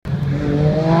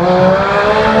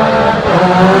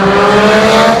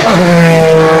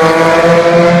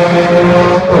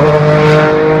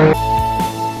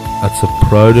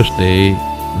proudest day,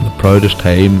 and the proudest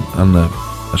time, and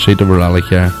a seat of a rally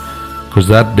car, because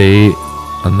that day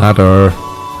and that hour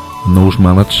and those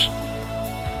minutes,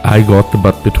 I got the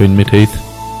bit between my teeth.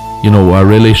 You know, I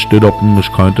really stood up and was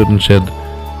counted and said,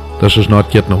 this is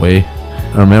not getting away.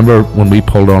 I remember when we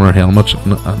pulled on our helmets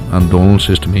and Donald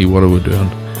says to me, what are we doing?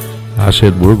 I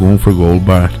said, we're going for gold,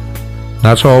 Barrett.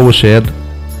 That's all we said.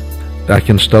 I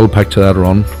can still picture that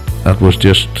run. That was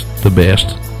just the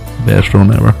best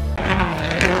run ever.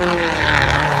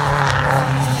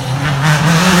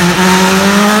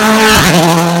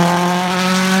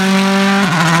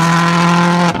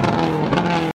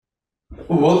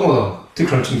 Welcome along to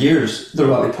Crunching Gears, the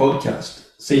Rally Podcast,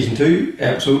 Season 2,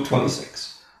 Episode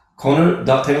 26. Connor,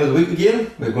 that time of the week again,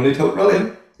 we're going to talk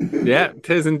rallying. Yeah, it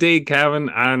is indeed, Kevin.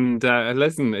 And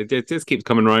listen, it just keeps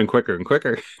coming around quicker and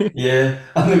quicker. Yeah,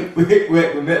 I think we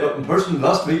met up in person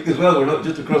last week as well. We're not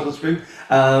just across the screen.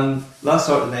 Last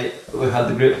Saturday night, we had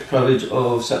the great privilege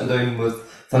of sitting down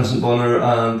with Vincent Bonner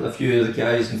and a few of the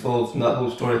guys involved in that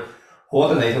whole story.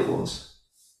 What a night it was.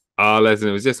 Oh, listen,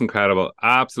 it was just incredible.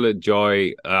 Absolute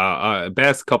joy.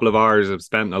 Best couple of hours I've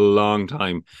spent in a long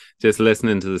time just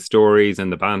listening to the stories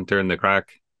and the banter and the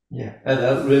crack. Yeah,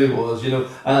 it really was, you know.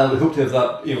 We hope to have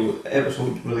that,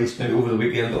 episode released now over the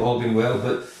weekend, all being well.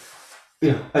 But,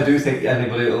 I do think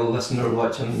anybody who will listen or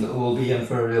watching will be in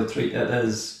for a real treat. It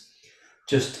is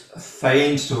just a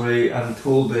fine story and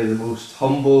told by the most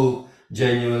humble,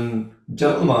 genuine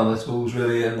gentleman, I suppose,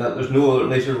 really. And that there's no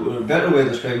nicer or better way of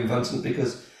describing Vincent,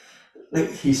 because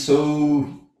he's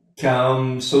so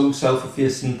calm, so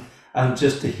self-effacing, and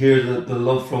just to hear the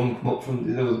love come up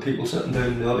from the people sitting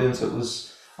down in the audience, it was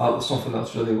something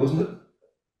else, really, wasn't it?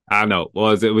 I know,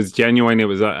 it was genuine. It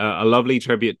was a lovely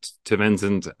tribute to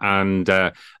Vincent, and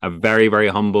a very, very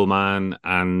humble man,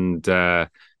 and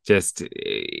just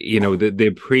the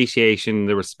appreciation,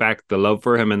 the respect, the love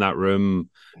for him in that room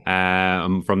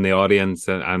from the audience,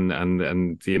 and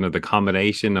the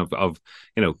combination of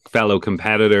fellow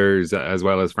competitors as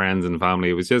well as friends and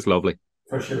family. It was just lovely.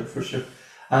 For sure.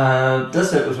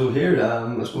 This episode here,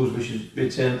 I suppose we should be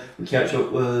saying we catch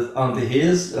up with Andy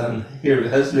Hayes and hear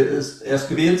his latest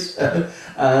escapades.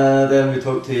 Then we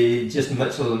talk to Jason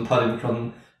Mitchell and Paddy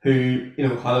McCrudden, who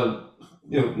had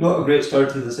not a great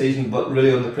start to the season, but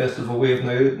really on the crest of a wave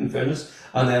now, in fairness.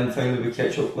 And then finally we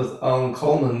catch up with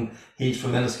Cullinan. He's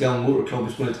from Enniskillen Motor Club.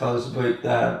 He's going to tell us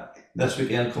about this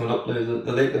weekend coming up now.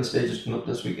 The Lakeland stage is coming up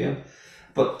this weekend.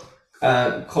 But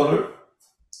Connor,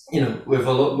 we have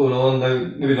a lot going on now,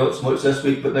 maybe not so much this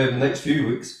week, but now the next few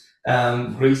weeks.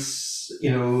 Greece,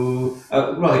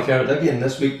 Rally Cardigan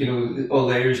this week, all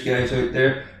the Irish guys out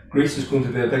there. Greece is going to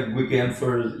be a big weekend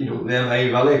for, the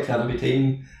MI Rally Academy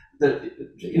team.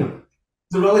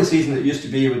 The rally season that used to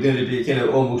be would nearly be kind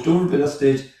of almost over by this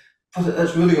stage, but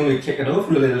it's really only kicking off,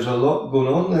 really. There's a lot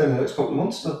going on now in the next couple of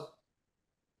months still.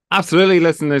 Absolutely.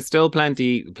 Listen, there's still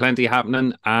plenty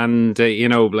happening, and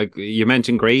like you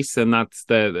mentioned, Greece, and that's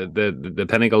the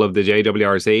pinnacle of the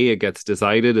JWRC. It gets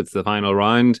decided; it's the final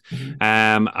round,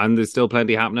 and there's still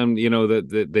plenty happening.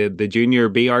 The junior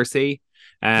BRC,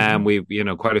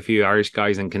 we've quite a few Irish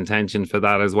guys in contention for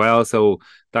that as well. So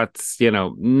that's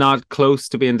not close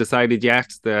to being decided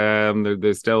yet.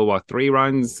 There's still 3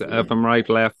 rounds, if I'm right,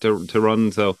 left to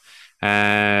run. So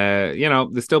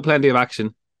there's still plenty of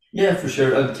action. Yeah, for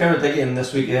sure. And Cardigan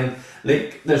this weekend,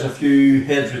 there's a few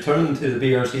heads returning to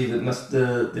the BRC that missed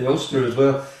the Ulster as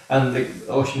well. And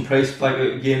Ocean Price back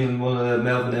out again in one of the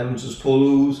Melvin Evans'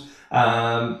 polos.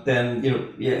 Then,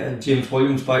 James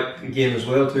Williams back again as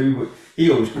well too.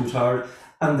 He always goes hard.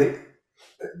 And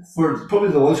for probably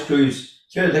the Welsh crews,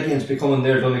 Cardigan's becoming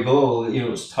their Donegal.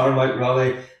 It's Tarmac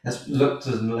Rally. It's looked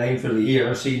as in line for the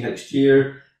ERC next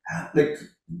year.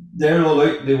 They're all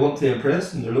out. They want to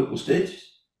impress in their local stages.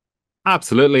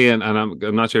 Absolutely, and I'm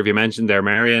not sure if you mentioned there,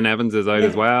 Marion Evans is out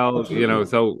as well.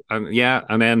 Absolutely.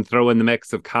 And then throw in the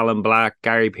mix of Callum Black,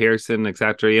 Gary Pearson,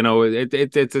 etc.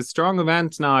 It's a strong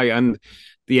event now, and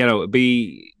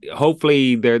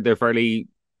hopefully they're fairly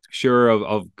sure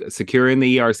of securing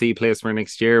the ERC place for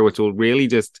next year, which will really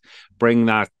just bring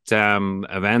that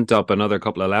event up another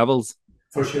couple of levels.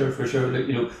 For sure.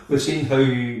 We've seen how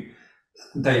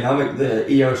dynamic the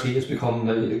ERC has become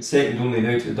now, second only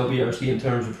now to the WRC in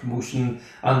terms of promotion,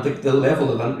 and the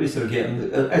level of entries they're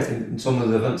getting. I think in some of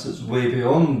the events it's way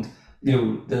beyond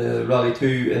the Rally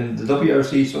 2 and the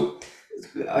WRC, so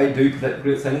I do predict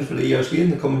great things for the ERC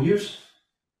in the coming years.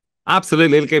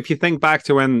 Absolutely. Like if you think back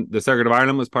to when the Circuit of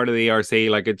Ireland was part of the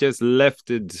ERC, like it just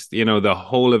lifted, the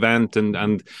whole event,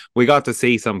 and we got to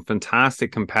see some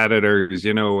fantastic competitors.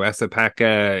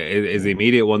 Esapeka is the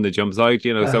immediate one that jumps out.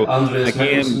 So Andreas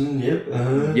again, Mikkelsen, yep.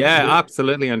 yeah, Yep.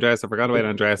 absolutely, Andres. I forgot about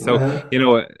Andres. So Uh,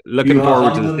 looking Juha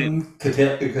forward to the same.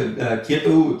 Hamden,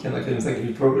 Kato, I can't think of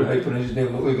his proper how to pronounce his name,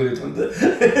 I'm not going to go into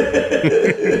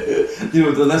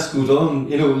the list goes on.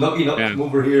 Lucky not to Yeah. come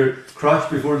over here, crash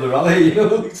before the rally,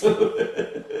 So.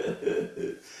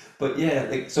 But yeah,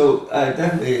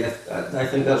 definitely, I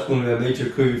think that's going to be a major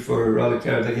coup for Rally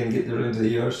Car to again get around to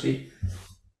the ERC.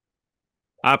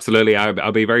 Absolutely.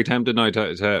 I'll be very tempted now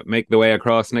to make the way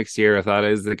across next year if that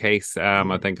is the case.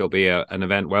 I think it'll be an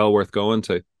event well worth going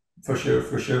to. For sure,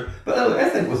 for sure. But I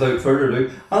think without further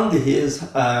ado, Andy Hayes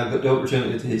got the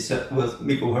opportunity to sit with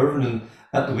Miko Hirvonen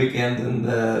at the weekend in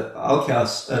the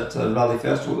Alcas at Rally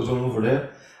Festival that was on over there.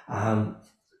 And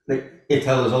he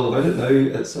tell us all about it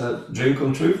now. It's a dream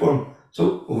come true for him.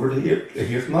 So over to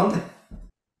hear from Andy.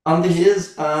 Andy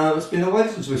Hayes, it's been a while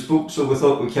since we spoke, so we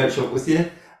thought we'd catch up with you.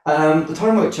 The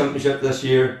Tarmac Championship this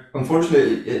year,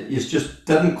 unfortunately, you just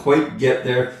didn't quite get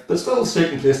there, but still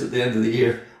second place at the end of the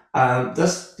year.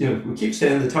 We keep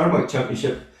saying the Tarmac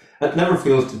Championship, it never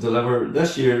fails to deliver.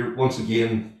 This year, once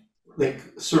again,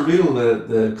 surreal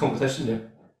the competition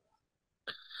there.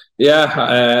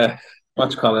 Yeah,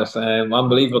 what you call it?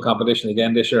 Unbelievable competition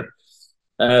again this year.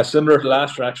 Similar to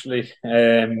last year, actually.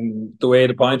 The way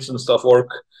the points and stuff work,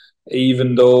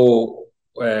 even though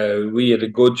we had a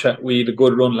good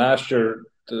run last year,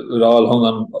 it all hung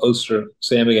on Ulster.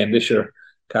 Same again this year.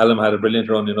 Callum had a brilliant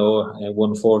run,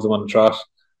 won 4 of them on the trot,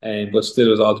 but still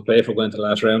it was all to play for going to the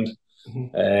last round.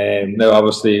 Now,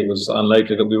 obviously, it was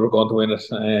unlikely that we were going to win it,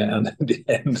 and in the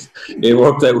end, it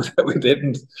worked out that we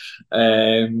didn't.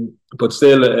 But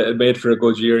still, it made for a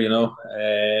good year,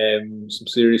 some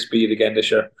serious speed again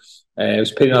this year. It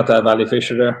was pity not to have Ali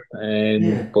Fisher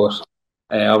there, but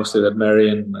obviously that Mary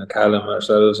and Callum,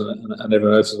 ourselves, and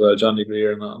everyone else as well, Johnny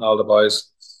Greer and all the boys.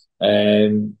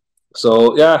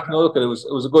 So yeah, no, look, it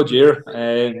was a good year.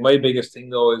 My biggest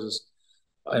thing though is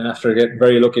I'm after getting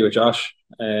very lucky with Josh,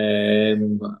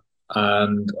 and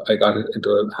I got into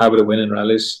a habit of winning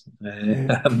rallies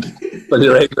and pretty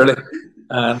regularly.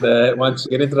 And once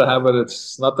you get into the habit,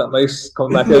 it's not that nice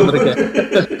coming back out of it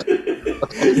again.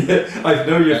 Yeah, I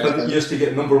know you're used to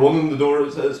getting number one in the door.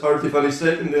 It's hard to finish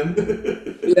second then.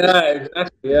 Yeah,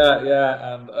 exactly.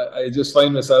 Yeah, and I just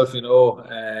find myself,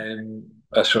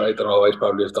 that's right. I don't know. I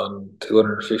probably have done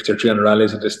 250 or 300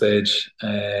 rallies at this stage,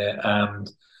 and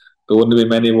there wouldn't be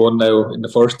many won now in the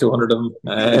first 200 of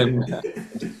them.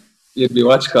 You'd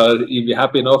be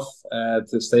happy enough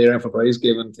to stay around for prize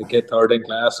giving, to get third in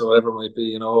class or whatever it might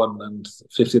be, and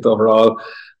 50th overall.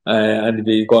 And you'd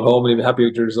be going home and you'd be happy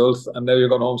with your results. And now you're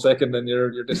going home second and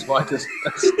you're disappointed.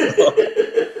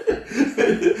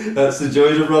 That's the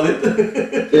joys of rallying.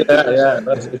 Yeah,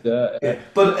 that's it. Yeah.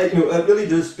 But it really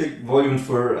does speak volumes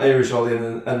for Irish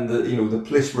rallying and the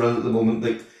place we're in at the moment.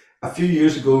 Like a few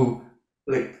years ago,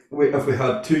 if we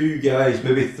had 2 guys,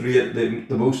 maybe 3 at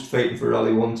the most fighting for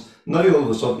Rally Ones, now all of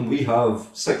a sudden we have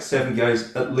 6, 7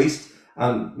 guys at least,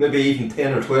 and maybe even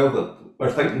 10 or 12 that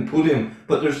are thinking podium.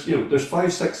 But there's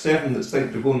 5, 6, 7 that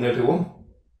think they're going there to win.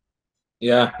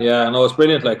 Yeah, no, it's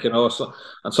brilliant. So,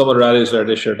 and some of the rallies there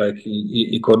this year,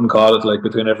 you couldn't call it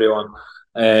between everyone,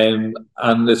 and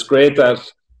it's great that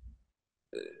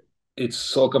it's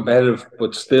so competitive,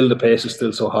 but still the pace is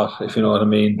still so hot. If you know what I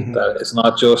mean, that it's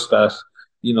not just that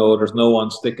there's no one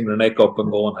sticking their neck up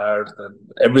and going hard. That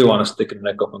everyone is sticking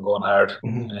their neck up and going hard.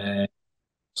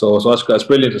 So that's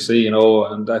brilliant to see,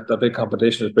 and that big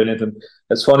competition is brilliant. And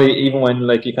it's funny, even when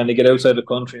you kind of get outside the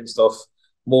country and stuff,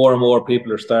 more and more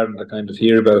people are starting to kind of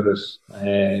hear about it,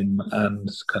 and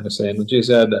kind of saying, "Geez,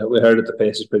 we heard that the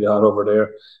pace is pretty hot over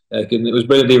there." It was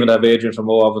brilliant even to have Adrian from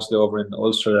O, obviously over in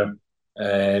Ulster,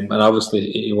 and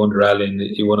obviously he won the rally and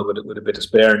he won it with a bit of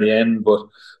spare in the end. But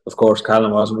of course,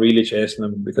 Callum wasn't really chasing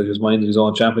him because he was minding his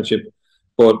own championship.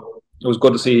 But it was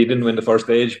good to see he didn't win the first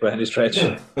stage by any stretch.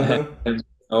 Yeah.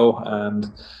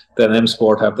 And then M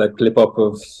Sport have that clip up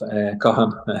of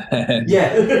Cohan. Yeah.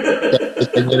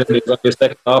 His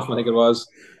second off, I think it was.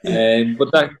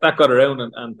 But that got around,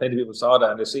 and plenty of people saw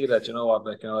that, and they see that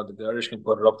the Irish can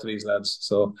put it up to these lads.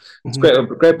 So it's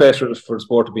great place for the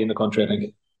sport to be in the country, I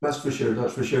think. That's for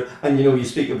sure. And you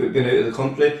speak about being out of the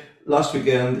country. Last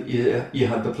weekend, you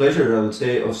had the pleasure, I would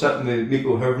say, of sitting with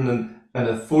Miko Hirvonen in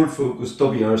a Ford Focus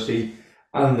WRC,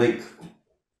 and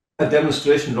a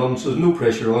demonstration run, so there's no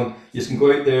pressure on. You can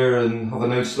go out there and have a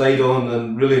nice slide on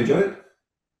and really enjoy it.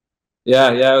 Yeah,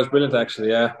 it was brilliant actually.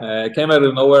 Yeah, it came out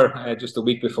of nowhere just a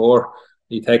week before.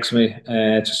 he texted me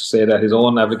just to say that his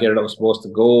own navigator that was supposed to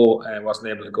go wasn't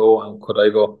able to go, and could I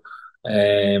go?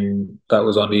 That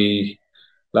was on the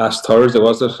last Thursday,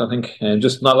 was it? I think, and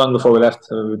just not long before we left,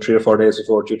 3 or 4 days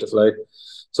before due to fly.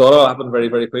 So it all happened very,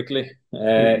 very quickly.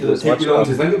 Did it take you long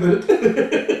to think about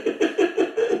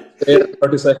it?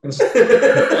 30 seconds.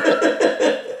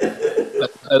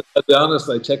 I'll be honest,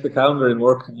 I checked the calendar in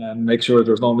work and make sure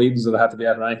there was no meetings that I had to be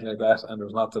at or anything like that, and there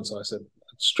was nothing. So I said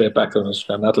straight back to him,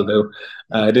 and that'll do.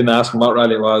 I didn't ask him what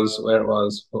rally it was, where it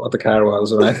was, what the car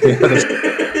was, or anything.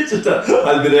 Just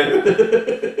I'll be there.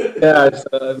 Yeah,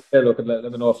 look,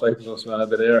 let me know if I can I'll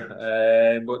be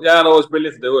there. But yeah, no, it was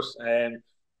brilliant to do it.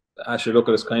 Actually, look,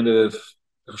 it's kind of,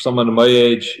 for someone of my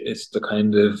age, it's the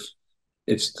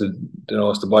it's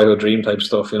the boyhood dream type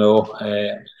stuff, We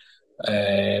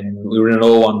were in an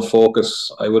 01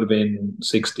 Focus. I would have been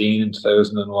 16 in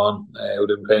 2001. I would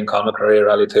have been playing Conor Career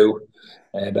Rally 2.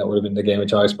 That would have been the game of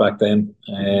choice back then.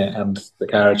 And the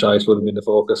car of choice would have been the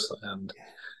Focus. And,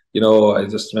 I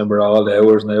just remember all the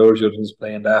hours and hours you was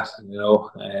playing that, and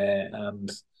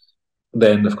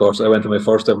then, of course, I went to my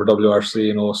first ever WRC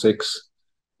in 06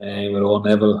 with Owen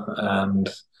Neville, and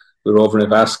we were over in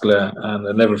Enniskillen, and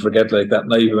I'll never forget, like, that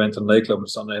night we went to the nightclub on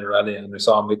Sunday night rally, and we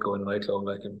saw Micra in the nightclub,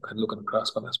 like, and kind of looking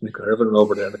across, going, that's Micra Irvin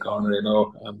over there in the corner,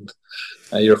 and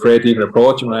you're afraid to even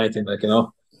approach him or anything, like,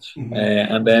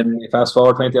 and then you fast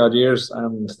forward 20 odd years,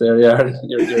 and there you are,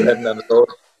 you're heading down the road.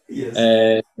 Yes.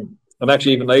 And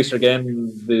actually, even nicer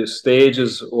again, the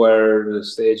stages were the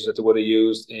stages that they would have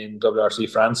used in WRC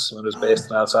France when it was based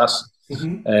in Alsace.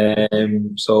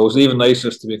 So it was even nicer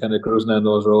to be kind of cruising down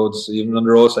those roads, even on the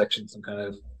road sections, and kind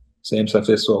of same stuff.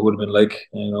 This is what it would have been like,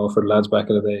 for the lads back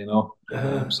in the day,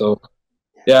 So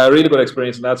yeah, a really good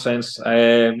experience in that sense.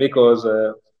 Miko is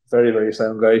a very, very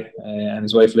sound guy, and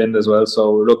his wife Linda as well.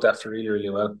 So we looked after really,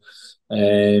 really well.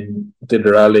 Did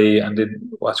the rally and did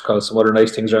some other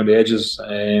nice things around the edges.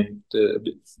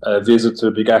 A visit to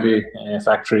the Bugatti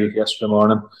factory yesterday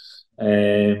morning,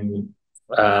 and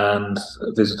a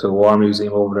visit to the War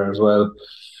Museum over there as well.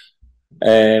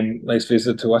 Nice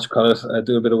visit to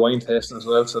do a bit of wine tasting as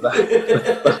well. So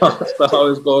that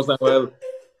always goes down well.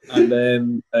 And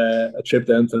then a trip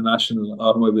down to the National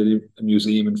Automobile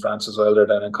Museum in France as well. They're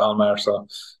down in Colmar. So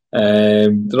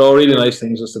they're all really nice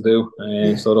things just to do.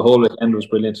 So the whole weekend was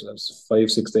brilliant. It was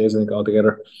 5-6 days I think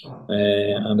altogether.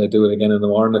 And I'd do it again in the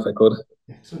morning if I could.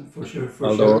 For sure.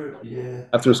 Yeah.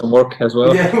 After some work as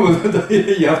well. Yeah,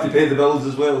 you have to pay the bills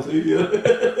as well too. Yeah.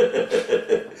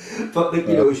 But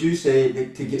as you say,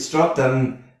 to get strapped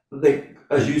in, the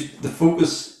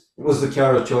Focus was the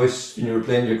car of choice when you were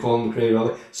playing your Colin McRae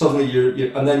rally. Suddenly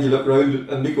you and then you look around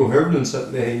and Nico Herman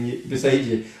sitting beside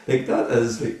you. Like, that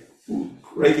is like,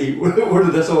 crikey, where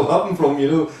did this all happen from?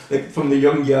 Like, from the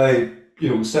young guy,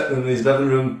 sitting in his living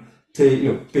room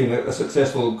to being a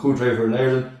successful co-driver in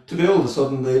Ireland, to be all of a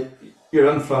sudden you're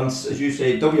in France, as you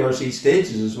say, WRC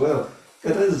stages as well.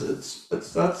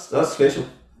 That's special.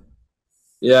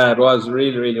 Yeah, it was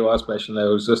really, really was special. It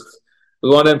was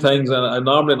one of them things, and I'm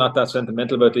normally not that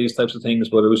sentimental about these types of things,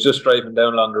 but it was just driving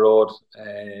down along the road,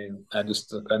 and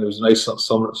just it was a nice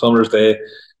summer's day.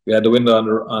 We had the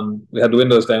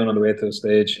windows down on the way to the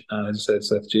stage, and I just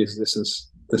said, "Jesus,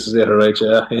 this is it, all right,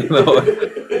 yeah."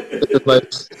 It's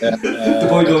nice. Yeah, the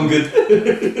boy done good.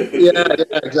 yeah,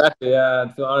 exactly. Yeah, and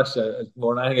to be honest,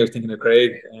 more than anything, I was thinking of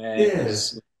Craig.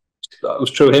 Yes. It was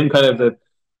through him kind of that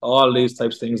all these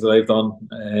types of things that I've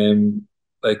done.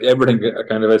 Like everything,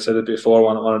 I said it before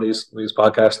on one of these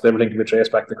podcasts, everything can be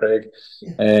traced back to Craig.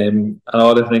 And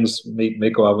all the things,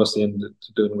 Miko obviously, and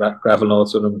doing gravel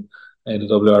notes with him, and the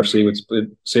WRC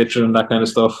with Citron and that kind of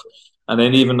stuff. And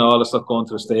then even all the stuff going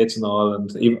to the States and all, and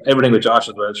even everything with Josh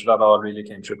as well, so that all really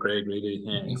came through Craig, really,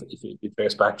 if you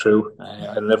trace back through.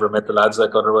 I'd never met the lads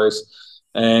like otherwise.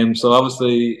 So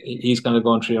obviously, he's kind of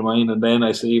going through your mind, and then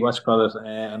I see,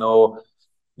 I know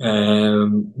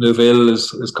Neuville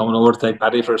is coming over to take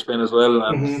Paddy for a spin as well,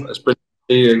 and it's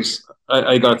brilliant.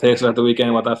 I got a taste of at the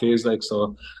weekend what that feels like,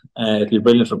 so it'll be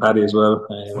brilliant for Paddy as well.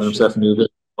 When himself and Neuville,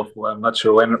 I'm not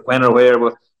sure when or where,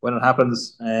 but when it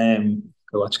happens,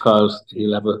 he'll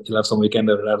have some weekend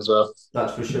out of that as well.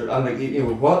 That's for sure.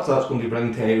 And what that's going to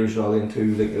bring to Irish Rally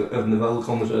into if Neville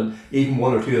comes in, even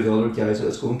one or two of the other guys,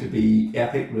 it's going to be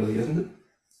epic, really, isn't it?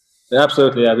 Yeah,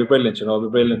 absolutely. Yeah, it'll be brilliant. It'll be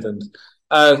brilliant, and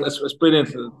it's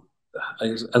brilliant.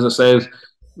 As I said,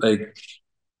 like,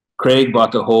 Craig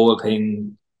brought the whole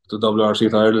thing to WRC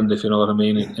to Ireland, if you know what I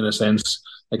mean, in a sense.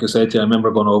 Like I said to you, I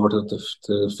remember going over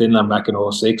to Finland back in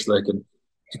 06, like, and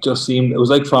it just seemed, it was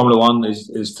like Formula One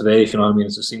is today, if you know what I mean.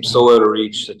 It just seemed so out of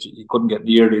reach that you couldn't get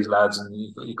near these lads, and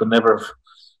you could never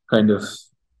kind of,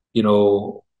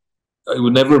 I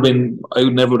would never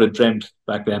would have dreamt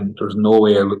back then. There's no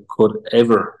way could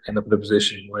ever end up in a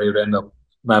position where I would end up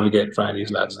navigating for any of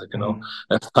these lads. Like,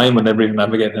 at the time I never even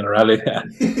navigated in a rally.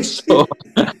 So,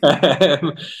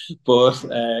 but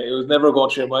it was never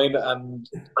going through your mind. And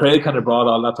Craig kind of brought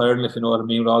all that to Ireland, if you know what I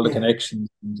mean, with all the connections.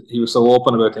 And he was so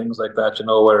open about things like that,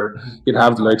 where you'd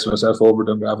have the likes of myself over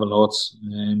doing gravel notes.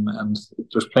 And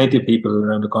there's plenty of people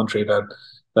around the country that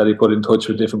he put in touch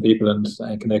with different people and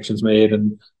connections made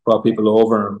and brought people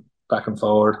over and back and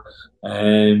forward.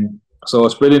 So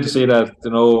it's brilliant to see that,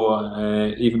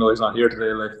 even though he's not here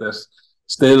today like this,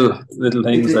 still little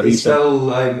things that he's still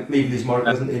leaving his mark,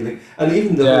 isn't he? Like, and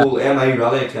even the whole MI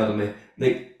Rally Academy,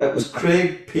 like, it was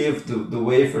Craig paved the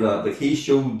way for that. Like, he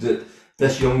showed that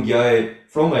this young guy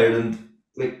from Ireland,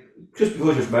 like, just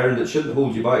because you're from Ireland, it shouldn't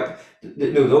hold you back.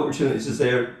 The opportunities is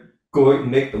there. Go out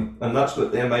and make them, and that's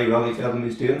what the MI Rally Academy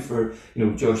is doing for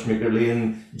Josh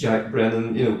McGrady, Jack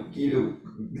Brennan.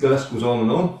 The list goes on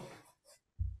and on.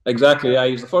 Exactly, yeah.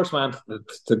 He's the first man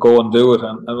to go and do it,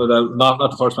 and not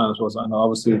the first man, I suppose. And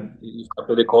obviously, you've got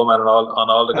Billy Coleman and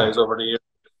all the guys over the years.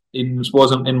 I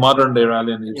suppose in modern day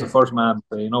rallying, he was the first man to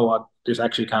say, you know what, this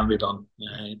actually can be done.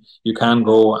 You can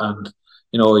go and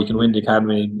you can win the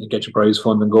academy and get your prize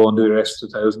fund and go and do the rest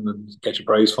of 2000 and get your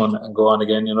prize fund and go on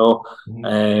again.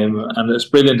 And it's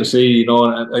brilliant to see.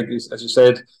 Like, as you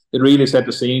said, it really set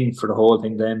the scene for the whole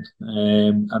thing then.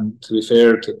 And to be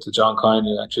fair to John Coyne,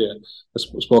 actually, I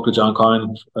spoke to John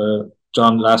Coyne,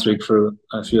 John last week for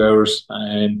a few hours,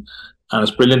 and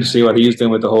it's brilliant to see what he's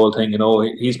doing with the whole thing.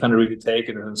 He's kind of really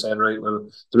taken it and said, right, well,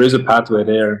 there is a pathway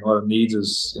there, and what it needs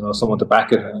is, someone to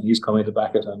back it, and he's coming to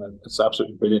back it, and it's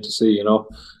absolutely brilliant to see,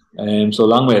 So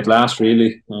long may it last,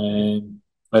 really.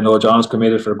 I know John's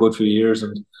committed for a good few years,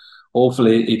 and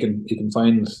hopefully he can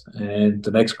find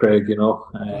the next Craig,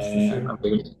 and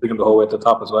bring him the whole way to the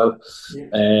top as well.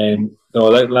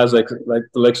 Like lads like the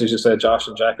likes, as you said, Josh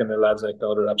and Jack, and the lads like that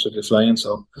are absolutely flying.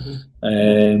 So,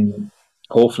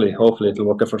 hopefully it'll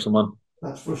work out for someone.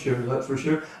 That's for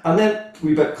sure. And then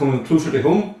we bit coming closer to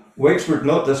home. Wexford,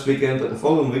 not this weekend, but the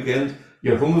following weekend.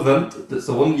 Your home event, that's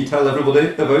the one you tell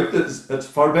everybody about. It's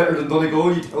far better than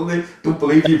Donegal. You tell me, don't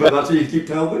believe you, but that's what you keep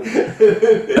telling me.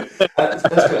 It's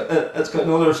got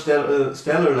another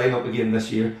stellar lineup again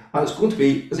this year, and it's going to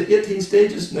be, is it 18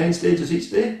 stages, 9 stages each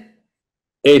day?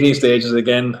 18 stages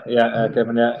again,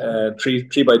 Kevin.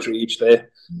 3 by 3 each day.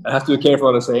 I have to be careful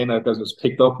what I say now because it was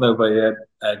picked up now by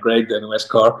Greg down in West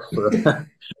Cork. I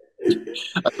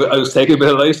was taking a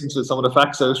bit of license with some of the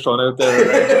facts I was throwing out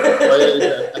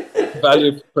there.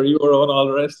 Value per euro and all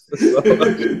the rest. So,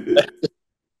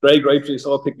 Greg rightfully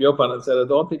so picked me up on it and said, I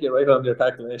don't think you're right on your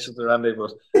calculations there, Andy.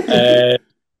 But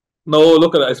no,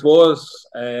 look at it. I suppose,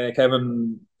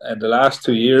 Kevin, in the last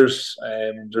 2 years,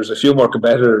 there's a few more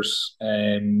competitors,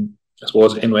 I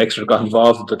suppose, in Wexford got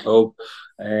involved with the club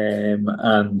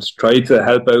and tried to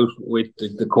help out with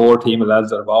the core team of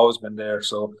lads that have always been there.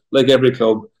 So, like every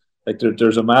club, like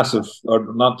there's a massive,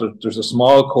 or not, there's a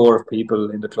small core of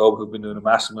people in the club who've been doing a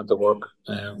massive amount of work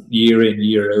year in,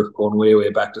 year out, going way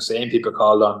back. The same people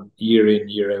called on year in,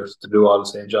 year out to do all the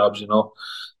same jobs,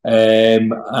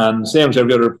 and same as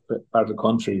every other part of the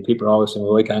country, people are always saying,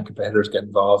 well, why can't competitors get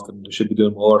involved and they should be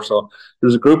doing more? So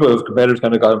there's a group of competitors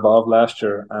kind of got involved last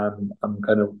year and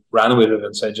kind of ran with it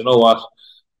and said, you know what,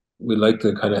 we'd like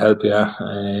to kind of help you.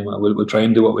 We'll try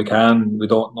and do what we can. We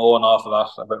don't know an awful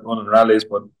lot about running rallies,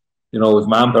 but with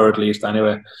manpower at least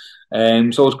anyway.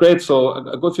 So it's great. So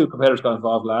a good few competitors got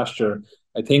involved last year.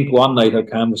 I think one night I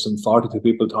canvassed and 42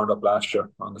 people turned up last year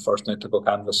on the first night to go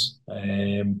canvass.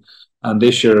 And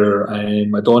this year, I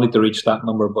don't need to reach that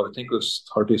number, but I think it was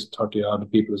 30 odd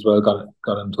people as well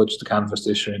got in touch to canvass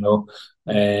this year,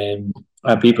 and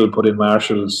people put in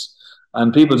marshals,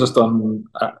 and people just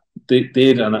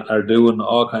did and are doing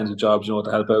all kinds of jobs, to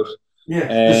help out. Yeah,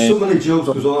 there's so many jobs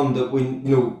goes on that we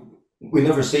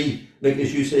never see. Like,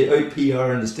 as you say, out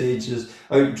PR in the stages,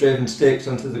 out driving stakes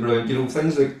onto the ground,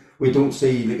 things like we don't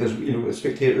see, like, as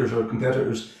spectators or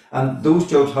competitors, and those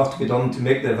jobs have to be done to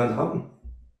make the event happen.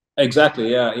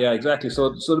 Exactly, yeah, exactly.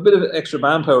 So a bit of extra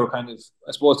manpower, kind of,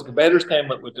 I suppose the competitors came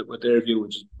with their view,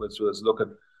 which was, look,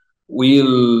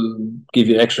 we'll give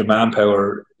you extra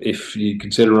manpower if you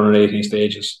consider running 18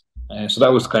 stages. So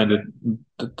that was kind of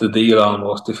the deal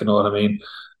almost, if you know what I mean.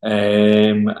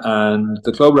 And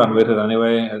the club ran with it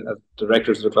anyway.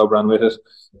 Directors of the club ran with it,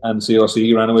 and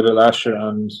COC ran with it last year.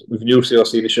 And we've new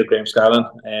COC this year, Graham Scallon,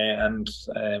 and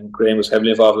Graham was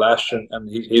heavily involved last year, and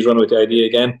he's running with the idea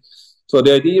again. So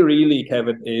the idea really,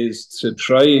 Kevin, is to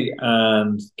try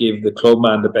and give the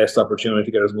clubman the best opportunity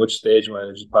to get as much stage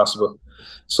mileage as possible.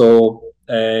 So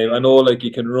I know, like,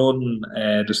 you can run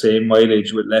the same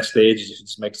mileage with less stages if you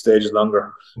just make the stages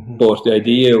longer. But the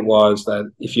idea was that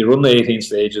if you run the 18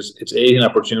 stages, it's 18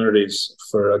 opportunities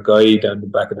for a guy down the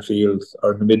back of the field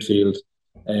or in the midfield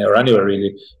or anywhere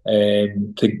really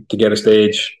to get a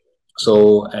stage.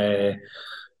 So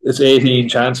it's 18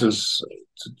 chances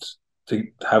to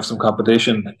have some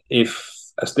competition. If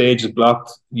a stage is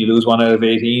blocked, you lose 1 out of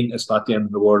 18, it's not the end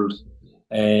of the world.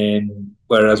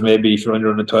 Whereas maybe if you're only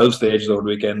running 12 stages over the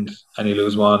weekend and you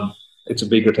lose one, it's a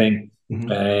bigger thing.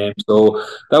 So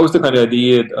that was the kind of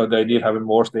idea of having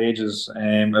more stages.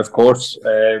 Of course,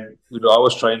 we'd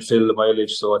always try and fill the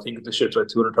mileage. So I think this year it's like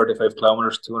 235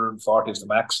 kilometers, 240 is the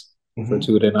max for a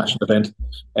 2-day national event.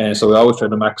 And so we always try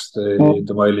to max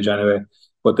the mileage anyway.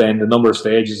 But then the number of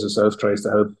stages itself tries to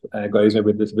help guys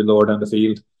maybe a little bit lower down the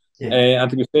field. And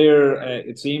to be fair,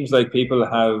 it seems like people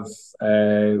have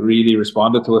really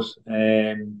responded to it.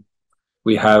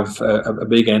 We have a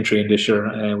big entry in this year,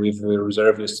 and we've a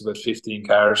reserve list of about 15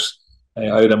 cars.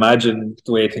 I would imagine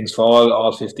the way things fall,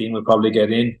 all 15 will probably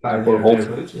get in.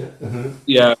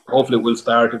 Hopefully we'll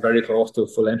start very close to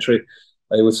full entry.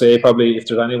 I would say probably if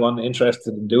there's anyone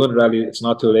interested in doing a rally, it's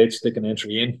not too late to stick an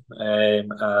entry in.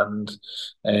 And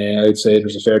I'd say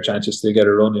there's a fair chance you still get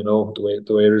a run, the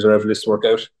way reserve lists work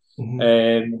out.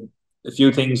 A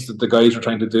few things that the guys are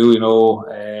trying to do,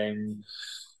 in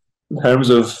terms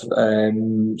of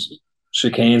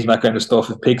chicanes and that kind of stuff.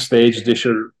 If pick stage this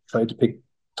year, try to pick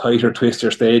tighter,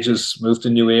 twister stages, move to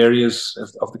new areas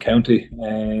of the county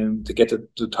to get to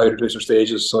tighter, twister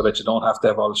stages so that you don't have to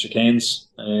have all the chicanes.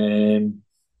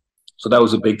 So that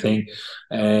was a big thing.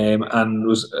 And it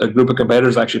was a group of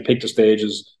competitors actually picked the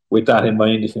stages with that in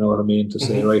mind, if you know what I mean, to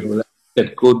say, right, well, let's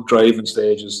get good driving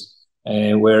stages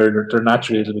where they're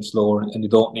naturally a little bit slower and you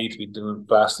don't need to be doing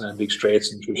blasting in big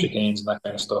straights and through chicanes and that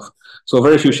kind of stuff. So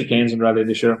very few chicanes in rally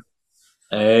this year.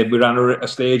 We ran a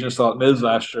stage in Salt Mills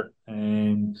last year.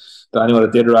 Anyone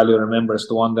that did a rally will remember it's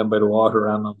the one down by the water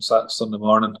ran on Saturday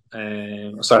morning.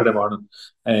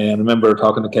 And I remember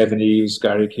talking to Kevin Eves,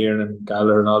 Gary Kieran,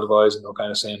 Gallagher and all the boys, and they were kind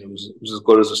of saying it was as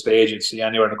good as a stage you'd see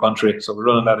anywhere in the country. So we're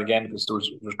running that again because there was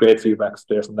great feedback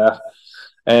there from that.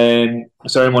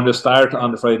 Ceremony will start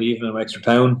on the Friday evening in Exeter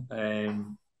Town.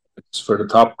 It's for the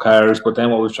top cars, but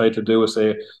then what we've tried to do is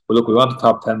say, well, look, we want the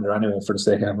top 10 there anyway for the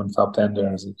sake of having the top 10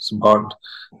 there. It's important.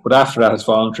 But after that, it's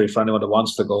voluntary for anyone that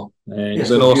wants to go. So if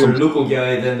you're a local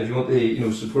guy, then if you want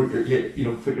to, support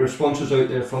put your sponsors out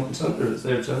there front and centre, it's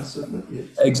their chance, isn't it? Yeah.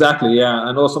 Exactly, yeah.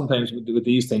 I know sometimes with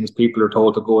these things, people are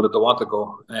told to go that they want to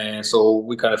go. So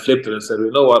we kind of flipped it and said,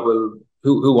 you know what, well,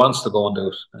 who wants to go and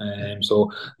do it?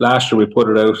 So last year we put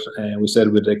it out and we said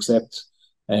we'd accept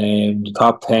the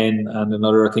top 10 and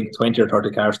another, I think, 20 or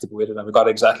 30 cars to go with it. And we got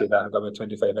exactly that. We got about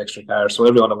 25 extra cars. So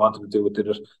everyone that wanted to do it did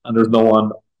it. And there's no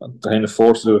one kind of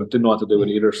forced to do it, didn't want to do it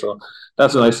either. So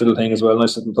that's a nice little thing as well,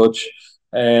 nice little touch.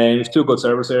 We've two good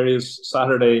service areas.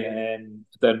 Saturday,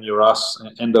 then your Ross,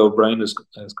 Endo O'Brien has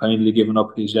kindly given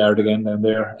up his yard again down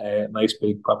there. Nice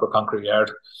big proper concrete yard,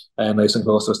 nice and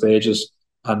close to stages.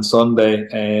 And Sunday,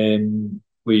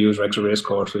 we use Wrexham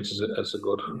Racecourse, which is a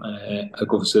good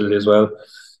facility as well.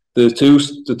 The two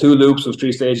loops of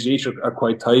 3 stages each are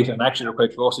quite tight, and actually they're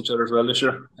quite close to each other as well this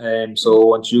year. So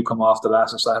once you come off the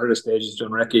last of Saturday stages to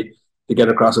Enniskillen, to get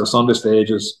across the Sunday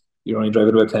stages, you're only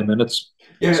driving about 10 minutes.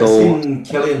 Yeah, so, I've seen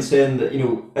Killian saying that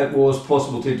it was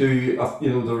possible to do the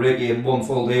Recce in one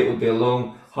full day. It would be a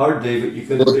long, hard day, but you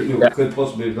could could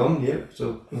possibly have done. Yeah,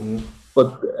 so.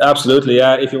 But absolutely,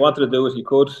 yeah. If you wanted to do it, you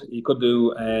could. You could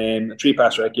do a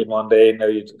 3-pass recce in one day. Now,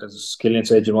 as Killian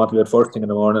said, you want to do it first thing in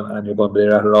the morning, and you're going to be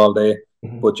there at it all day.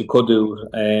 But you could do.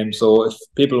 So if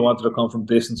people wanted to come from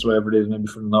distance, wherever it is, maybe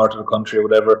from the north of the country or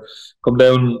whatever, come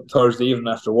down Thursday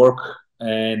evening after work,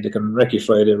 and they can recce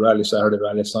Friday, rally Saturday,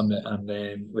 rally Sunday, and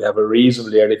then we have a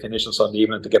reasonably early finish on Sunday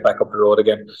evening to get back up the road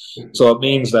again. So it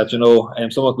means that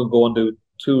someone could go and do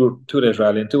two days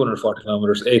rallying, 240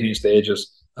 kilometers, 18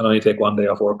 stages. And only take one day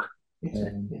off work.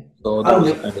 So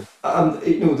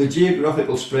the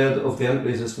geographical spread of the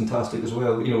entries is fantastic as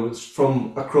well. It's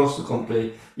from across the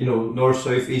country, north,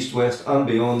 south, east, west, and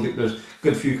beyond. There's a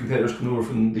good few competitors coming over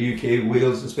from the UK,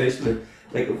 Wales especially.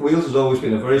 Wales has always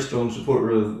been a very strong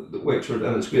supporter of Wexford,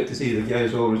 and it's great to see the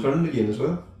guys all returning again as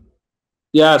well.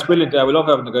 Yeah, it's brilliant. Yeah, we love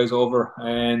having the guys over,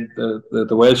 and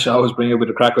the Welsh always bring a bit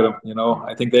of crack with them.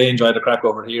 I think they enjoy the crack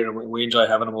over here, and we enjoy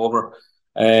having them over.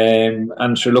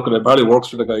 And sure, look, it probably works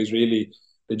for the guys really.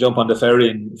 They jump on the ferry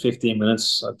in 15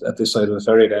 minutes at this side of the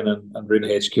ferry then and bring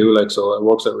the HQ, so it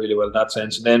works out really well in that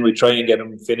sense. And then we try and get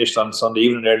them finished on Sunday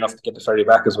evening there enough to get the ferry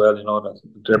back as well, that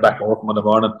they're back and working Monday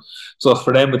morning. So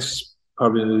for them it's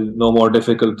probably no more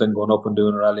difficult than going up and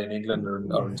doing a rally in England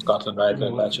or in Scotland or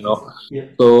anything like that, you know. Yeah.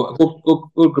 So a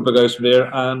good group of guys from there,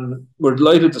 and we're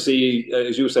delighted to see,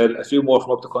 as you said, a few more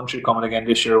from up the country coming again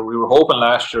this year. We were hoping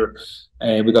last year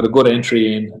we got a good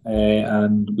entry in,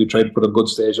 and we tried to put a good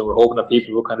stage, and we're hoping that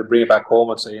people will kind of bring it back home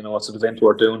and say, you know, it's an event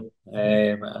worth doing,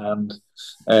 and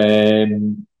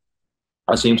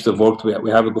it seems to have worked. We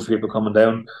have a good few people coming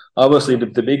down. Obviously,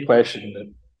 the big question that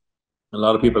a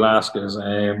lot of people ask is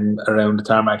around the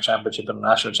Tarmac Championship and the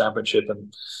National Championship,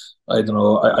 and I don't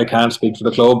know. I can't speak for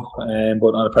the club,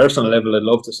 but on a personal level, I'd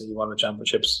love to see one of the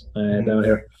championships down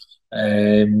here.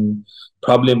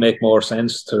 Probably make more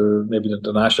sense to maybe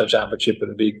the National Championship.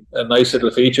 It'd be a nice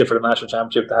little feature for the National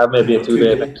Championship to have maybe a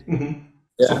 2-day event.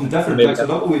 Yeah, something different, mix it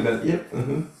up a wee bit. Yeah.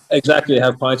 Exactly,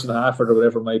 have points and a half or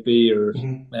whatever it might be, or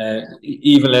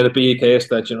even let it be a case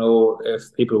that, you know, if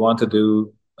people want to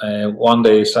do one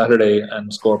day Saturday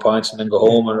and score points and then go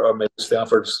home, or maybe stay on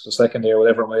for the second day or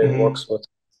whatever way it works. But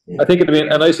I think it'd be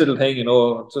a nice little thing, you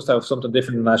know, just have something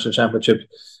different in the National Championship.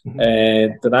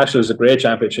 The National is a great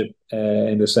championship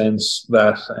in the sense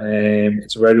that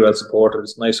it's very well supported,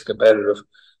 it's nice and competitive.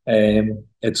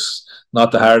 It's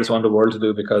not the hardest one in the world to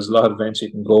do, because a lot of events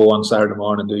you can go on Saturday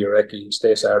morning, do your recce, you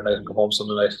stay Saturday night and come home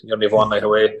Sunday night. You only have one night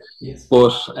away. Yes.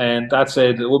 But that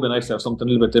said, it would be nice to have something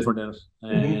a little bit different in it.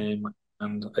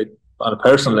 And on a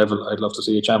personal level, I'd love to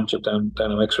see a championship down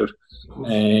in Wexford.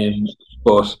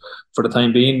 But for the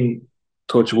time being,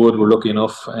 touch wood, we're lucky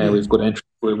enough. We've good entry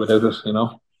without it, you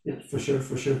know. Yeah, for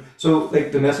sure. So,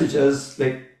 like, the message is,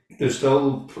 like, there's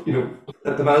still, you know,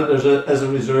 at the minute there's a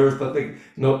reserve, but like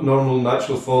normal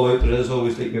natural fallout, there is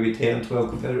always like maybe 10, 12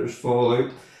 competitors fall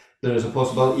out. There is a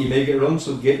possibility you may get run,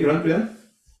 so get your entry in.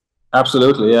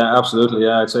 Absolutely, yeah.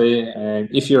 I'd say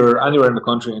if you're anywhere in the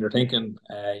country and you're thinking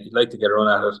you'd like to get a run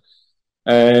at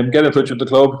it, get in touch with the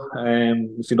club.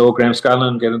 If you know Graham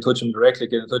Scanlon, get in touch with him directly,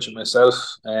 get in touch with myself,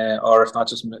 or if not,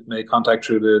 just make contact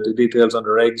through the details on the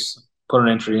regs, put an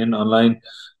entry in online,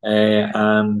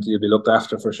 and you'll be looked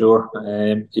after for sure.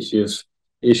 If you've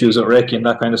issues with recce and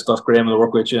that kind of stuff, Graham will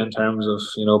work with you in terms of,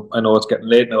 you know, I know it's getting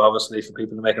late now, obviously, for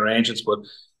people to make arrangements, but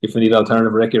if we need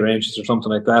alternative recce arrangements or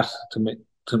something like that,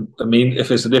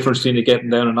 if it's the difference between you getting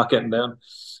down and not getting down,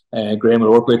 Graham will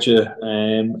work with you.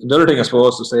 The other thing I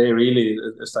suppose to say really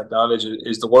is to acknowledge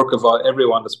is the work of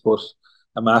everyone that's put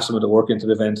a massive amount of work into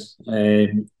the event.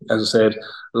 As I said,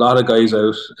 a lot of guys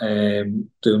out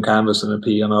doing canvas and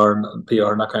PR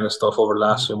and that kind of stuff over the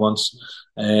last few months.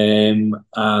 And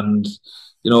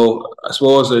you know, I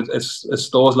suppose it's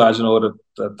those lads, you know,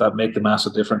 that make the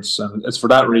massive difference, and it's for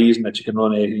that reason that you can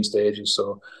run 18 stages.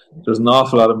 So there's an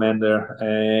awful lot of men there,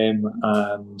 and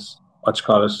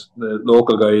the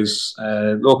local guys,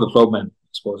 local clubmen,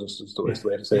 I suppose is the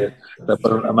way to say it, that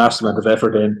put a massive amount of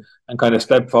effort in and kind of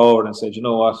stepped forward and said, you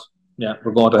know what, yeah,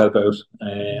 we're going to help out,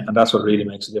 and that's what really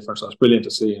makes a difference. So it's brilliant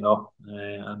to see, you know,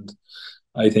 and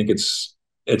I think it's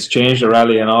changed the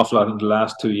rally an awful lot in the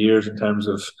last 2 years in terms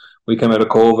of, we came out of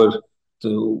COVID,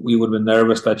 we would have been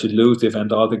nervous that you'd lose the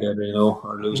event altogether, you know,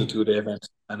 or lose a 2-day event,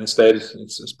 and instead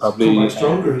it's probably much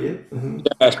stronger.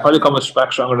 It's probably come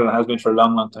back stronger than it has been for a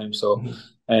long time. So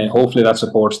hopefully that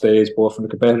support stays both from the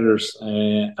competitors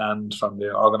and from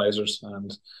the organisers,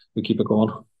 and we keep it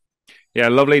going. Yeah,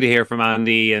 lovely to hear from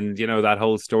Andy, and you know that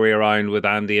whole story around with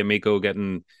Andy and Miko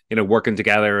getting, you know, working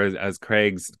together as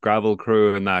Craig's gravel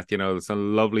crew, and that, you know, it's a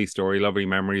lovely story, lovely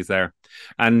memories there.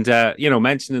 And you know,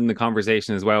 mentioned in the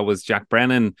conversation as well was Jack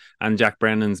Brennan, and Jack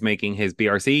Brennan's making his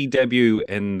BRC debut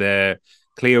in the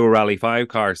Clio Rally 5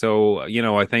 car. So you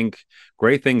know, I think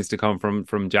great things to come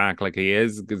from Jack. Like he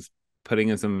is putting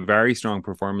in some very strong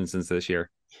performances this year.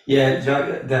 Yeah,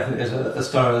 Jack definitely is a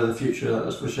star of the future, that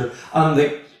is for sure. And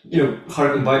like, you know,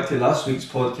 harking back to last week's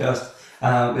podcast,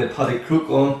 we had Paddy Crook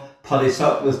on. Paddy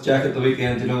sat with Jack at the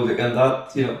weekend, you know, and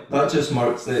that, you know, that just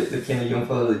marks the kind of young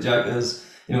fella that Jack is.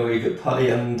 You know, he got Paddy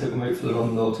and took him out for the run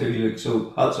and all too. Like,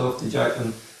 so hats off to Jack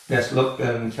and best luck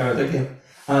and carry it again.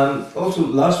 Also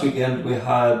last weekend we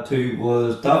had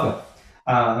was Dava.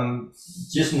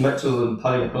 Jason Mitchell and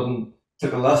Paddy McCrudden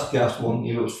took a last gasp one.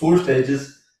 You know, it was 4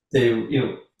 stages. They'll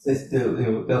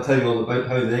tell you all about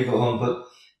how they got on, but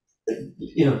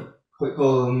you know, quick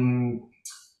call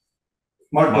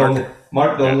Mark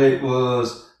Donnelly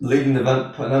was leading the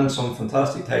event, putting in some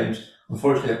fantastic times.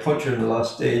 Unfortunately, a puncture in the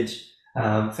last stage,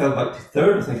 fell back to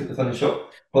 3rd, I think, at the finish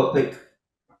up. But like,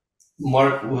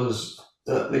 Mark was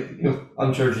you know,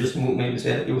 I'm sure Jason won't mind me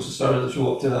saying it, he was the star of the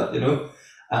show up to that. You know,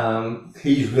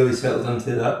 he's really settled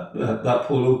into that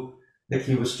polo. Like,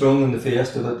 he was strong in the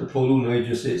Fiesta, but the polo now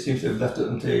just, it seems to have lifted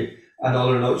him to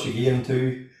another notch again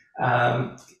too.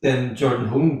 Then Jordan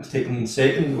Home taking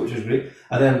second, which was great.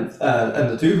 And then in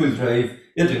the two-wheel drive,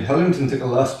 Adrian Hillington took a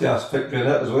last gasp victory in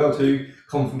it as well too.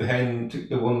 Come from behind, took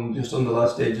the one just on the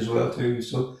last stage as well too.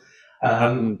 So.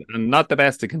 And not the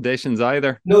best of conditions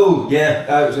either. No,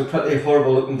 yeah, it was a pretty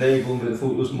horrible looking day going by the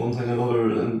photos and one thing and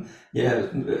another, and yeah,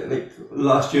 like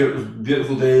last year it was a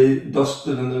beautiful day,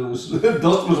 dusted, and there was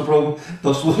dust was a problem.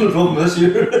 Dust wasn't a problem this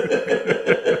year.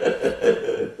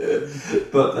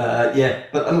 But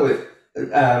but anyway,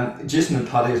 Jason and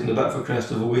Paddy is in a bit of a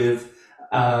crest of a wave,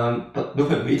 but no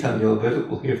point me telling you all about it.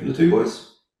 We'll hear from the two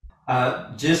boys.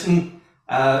 Jason,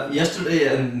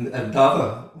 yesterday in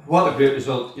Dava. What a great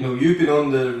result. You know, you've been on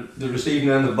the receiving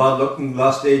end of bad luck in the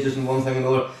last stages and one thing and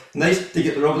another. Nice to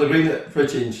get the rub of the green for a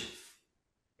change.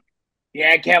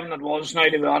 Yeah, Kevin, it was now,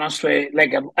 to be honest. It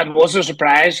was a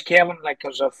surprise, Kevin,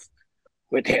 because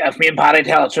if me and Paddy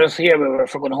tell the truth here, we were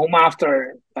going home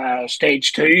after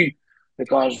stage 2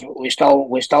 because we still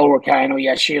were carrying a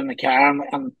issue in the car,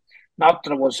 and not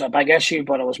that it was a big issue,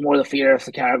 but it was more the fear of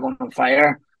the car going on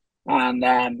fire.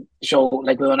 And so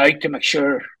we went out to make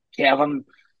sure Kevin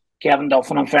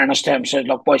Duffin, in fairness to him, said,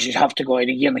 "Look, boys, you have to go out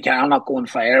again. The car not go on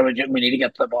fire. We need to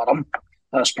get to the bottom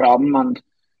of this problem." And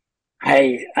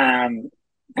hey,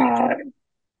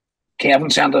 Kevin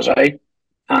sent us out,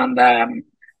 and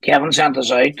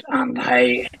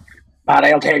hey,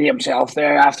 Paddy will tell you himself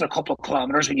there. After a couple of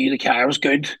kilometres, we knew the car was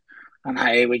good, and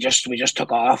hey, we just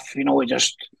took off. You know, we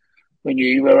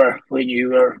knew we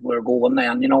were going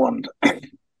then. You know, and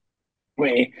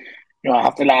we. You know, I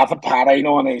have to laugh at Paddy, you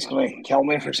know, and he's going to kill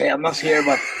me for saying this here,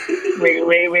 but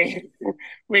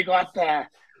we got to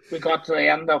the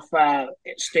end of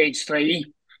stage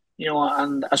 3, you know,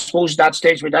 and I suppose that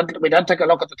stage we did take a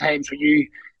look at the times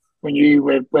when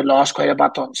we lost quite a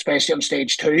bit, especially on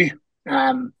stage 2,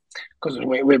 because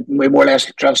we more or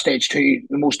less drove stage 2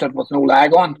 most of it with no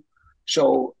lag on,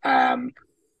 so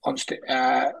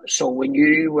so we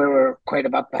knew we were quite a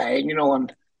bit behind, you know,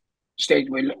 and stage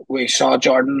we saw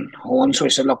Jordan Owen, so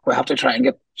we said, look, we have to try and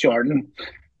get Jordan.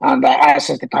 And I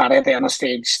said to Paddy at the end of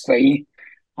stage 3,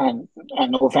 and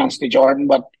no offence to Jordan,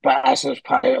 but I said,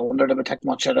 Paddy, I wondered if we take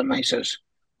much out of him. He says,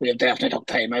 we have definitely took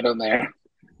time out on there,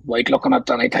 without looking at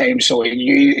any time. So we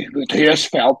knew, the two of us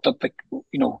felt that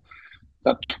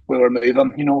that we were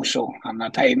moving, you know. So and the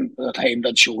time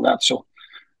did show that. So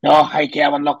no, hi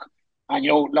Kevin, look, and you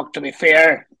know, look, to be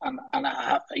fair, and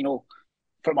you know.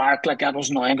 For Mark, that was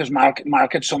annoying because Mark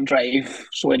had some drive,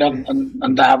 so he didn't. And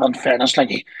in fairness,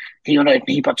 he went out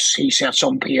and he set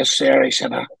some pace there. He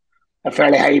set a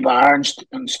fairly high bar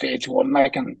in stage 1,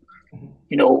 and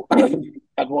you know,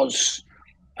 it was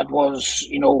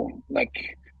you know,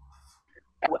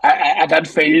 I did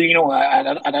feel, you know,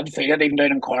 I did feel it even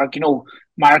down in Cork. You know,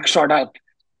 Mark sort of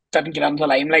didn't get into the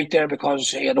limelight there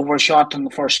because he had overshot in the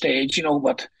first stage. You know,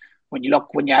 but when you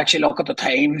actually look at the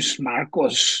times, Mark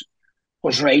was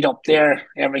right up there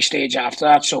every stage after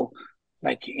that. So,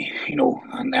 you know,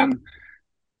 and then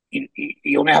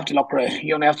you only have to look around.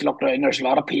 You only have to look around. There's a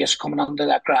lot of pace coming onto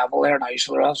that gravel there now.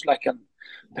 So us, and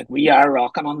we are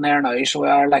rocking on there now. So we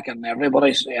are, and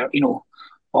everybody's there. You know,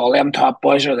 all them top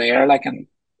boys are there. And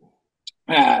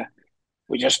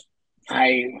we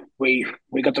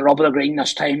got the rub of the green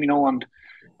this time. You know, and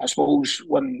I suppose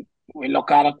when we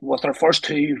look at it with our first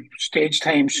 2 stage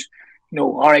times. You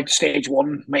know, all right, stage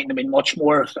 1 mightn't have been much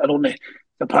more.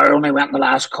 The power only went in the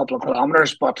last couple of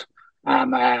kilometres, but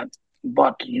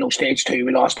you know, stage 2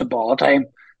 we lost the ball time.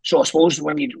 So I suppose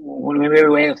when we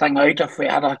weigh the thing out, if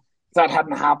that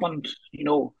hadn't happened, you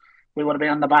know, we would have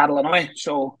been in the battle anyway.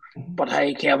 So, but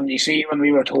hey, Kevin, you see, when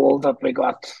we were told that we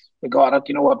got it,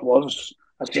 you know, it was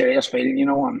a serious feeling, you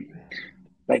know, and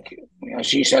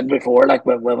as you said before,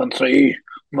 we went through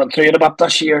it a bit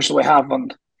this year, so we have,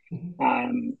 and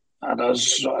it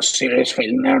is a serious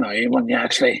feeling there now when you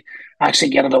actually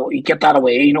get it. You get that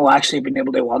away, you know. Actually being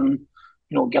able to win,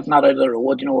 you know, getting that out of the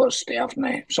road, you know, is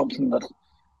definitely something that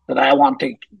I want,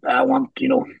 you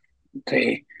know,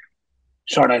 to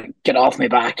sort of get off my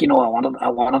back. You know, I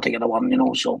wanted to get a win, you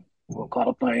know. So we've got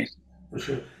it now. For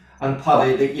sure. And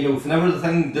Paddy, you know, whenever the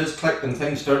thing does click and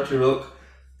things start to look,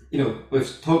 you know,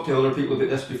 we've talked to other people about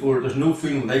this before. There's no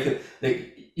feeling like it.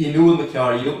 You know, in the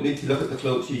car, you don't need to look at the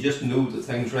clocks. You just know that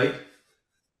thing's right.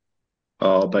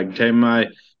 Oh, big time,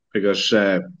 because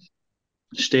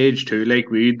stage 2,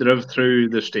 we drove through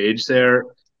the stage there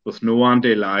with no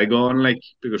anti-lag on,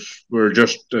 because we're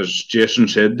just, as Jason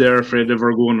said there, afraid of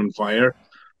her going on fire.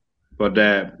 But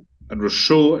it was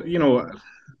so, you know,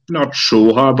 not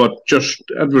so hard, but just,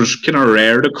 it was kind of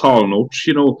rare to call notes,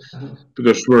 you know,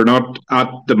 because we're not at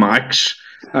the max.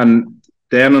 And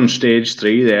then on stage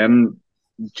 3, then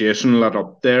Jason let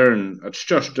up there, and it's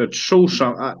so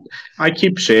I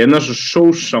keep saying this is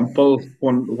so simple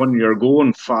when you're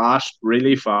going fast,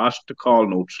 really fast, to call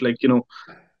notes, like,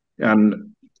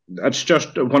 and it's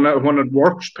just when it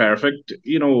works perfect,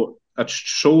 it's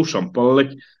so simple,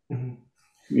 like,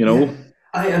 Yeah.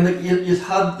 And like you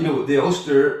had the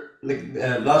Ulster like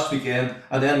last weekend,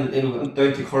 and then went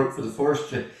down to Cork for the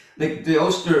forestry. Like the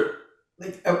Ulster,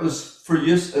 like it was for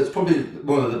you. It's probably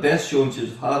one of the best showings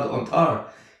you've had on Tar.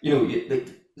 Like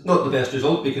not the best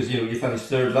result because you finished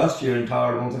third last year in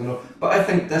Tar and one thing. But I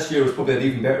think this year was probably an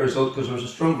even better result because there was a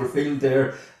stronger field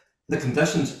there. The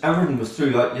conditions, everything was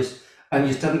through that. And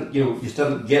you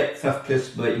didn't get fifth place,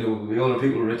 but the other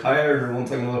people retired or one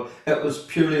thing or another. It was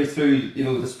purely through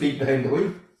the speed behind the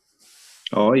wheel.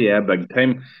 Oh yeah, big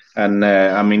time. And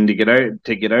I mean, to get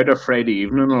out of Friday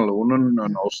evening alone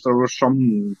in Ulster was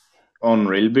something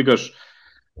unreal because,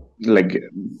 like,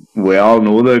 we all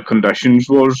know the conditions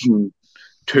was, and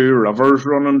two rivers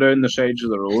running down the sides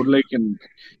of the road, like, and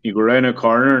you go round a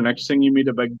corner, next thing you meet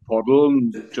a big puddle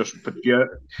and just put you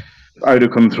out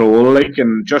of control, like,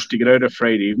 and just to get out of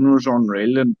Friday evening was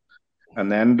unreal,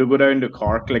 and then to go down to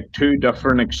Cork, like two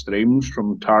different extremes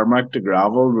from tarmac to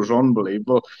gravel was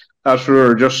unbelievable. That's what we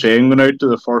were just saying going out to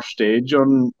the first stage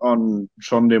on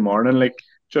Sunday morning, like,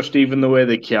 just even the way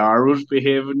the car was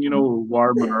behaving,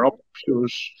 warming her up, she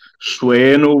was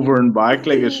swaying over and back,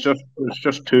 like it's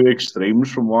just two extremes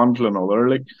from one to another,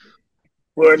 like.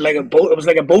 We're like a boat. It was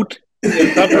like a boat.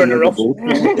 You thought we were in a rough.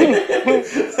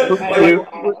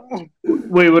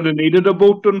 We would have needed a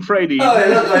boat on Friday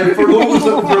evening. For those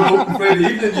looking for a boat on Friday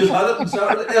evening, just had it on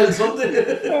Saturday and Sunday.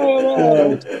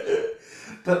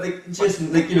 But like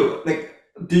Jason, like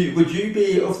would you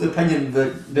be of the opinion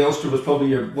that the Ulster was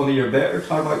probably one of your better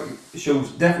tarmac shows,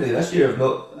 definitely this year, if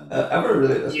not ever,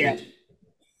 really at this stage?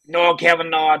 No, Kevin,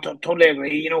 no, I totally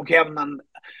agree. Kevin, and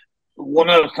one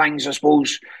of the things I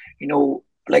suppose, when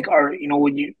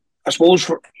you, I suppose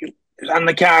in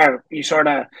the car, you sort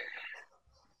of,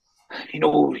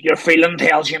 your feeling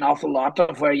tells you an awful lot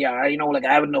of where you are. Like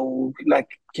I would know, like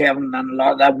Kevin, and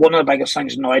that one of the biggest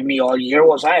things that annoyed me all year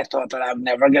was I thought that I'd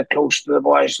never get close to the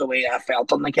boys the way I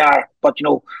felt in the car. But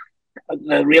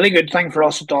the really good thing for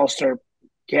us at Ulster,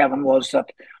 Kevin, was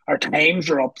that our times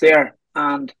were up there,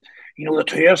 and the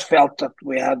two of us felt that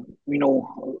we had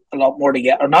a lot more to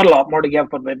give, or not a lot more to give,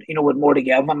 but with more to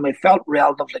give, and we felt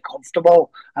relatively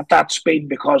comfortable at that speed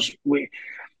because we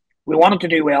wanted to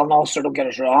do well in Ulster. Don't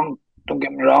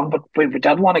get me wrong, but we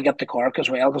did want to get to Cork as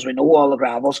well because we know all the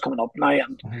gravel's coming up now,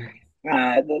 and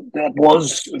that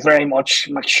was very much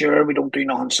make sure we don't do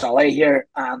nothing silly here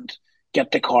and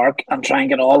get to Cork and try and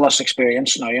get all this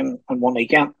experience now in one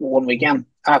weekend.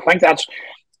 I think that's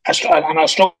and I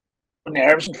was struck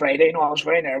nerves on Friday. I was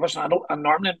very nervous, and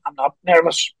normally I'm not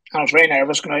nervous. I was very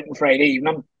nervous going out on Friday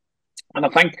evening, and I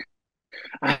think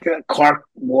Cork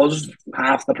was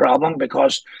half the problem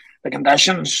because the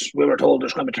conditions, we were told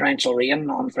there's going to be torrential rain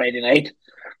on Friday night,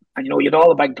 and you had all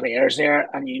the big players there,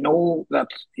 and that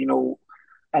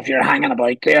if you're hanging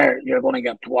about there, you're going to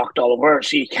get walked all over.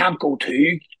 So you can't go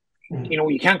too,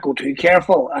 you can't go too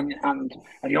careful, and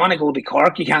if you want to go to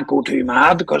Cork, you can't go too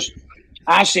mad because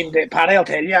I seem to, Paddy, I'll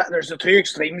tell you, there's the two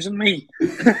extremes in me.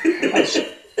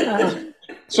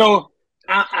 So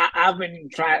I've been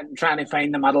trying to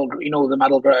find the middle, the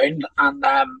middle ground, and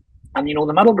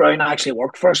the middle ground actually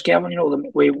worked for us, Kevin.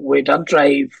 We did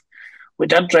drive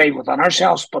within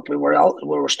ourselves, but we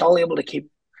were still able to keep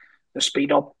the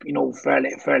speed up,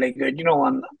 fairly good,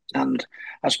 and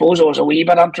I suppose it was a wee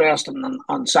bit interesting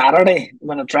on Saturday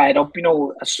when it dried up.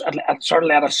 It sort of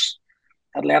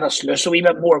let us loose a wee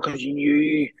bit more because you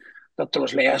knew that there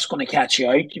was less going to catch you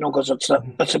out, because it's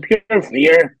a pure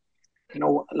fear.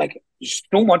 Like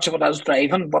so much of it is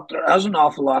driving, but there is an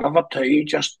awful lot of it too.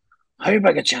 Just how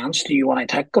big a chance do you want to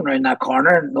take going around that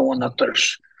corner, knowing that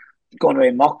there's going to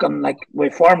be muck, and like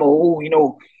with Formo,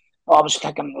 I was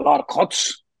taking a lot of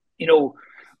cuts. There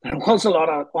was a lot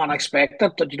of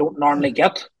unexpected that you don't normally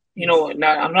get. Now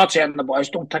I'm not saying the boys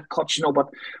don't take cuts,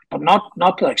 but not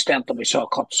to the extent that we saw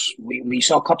cuts. We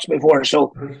saw cuts before,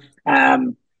 so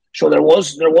so there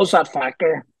was that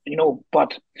factor,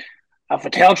 but. If I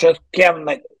tell the truth, Kevin,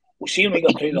 like we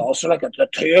got through the Ulster, like the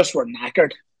two of us were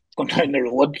knackered going down the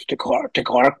road to Cork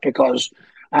because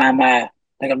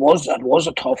like it was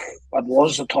a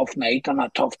tough night and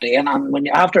a tough day, and when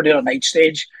you after doing a night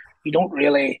stage, you don't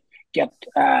really get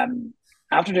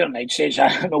after doing a night stage. I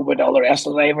don't know about all the rest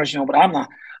of the drivers, but I'm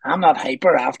not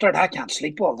hyper after it. I can't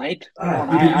sleep all night.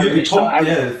 You'd be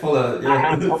pumped, full of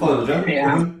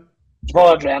adrenaline.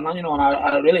 Full adrenaline, and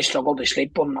I really struggled to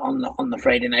sleep on the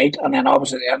Friday night, and then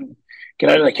obviously then get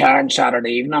out of the car on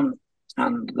Saturday evening,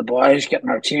 and the boys getting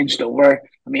her changed over.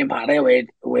 And me and Paddy away to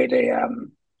Way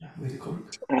to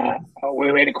Cork.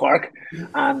 way to Cork,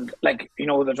 and like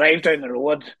the drive down the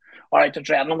road. All right, the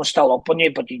adrenaline was still up on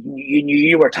you, but you knew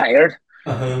you were tired.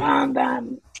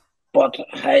 And but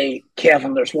hey,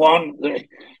 Kevin, there was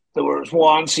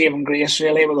one saving grace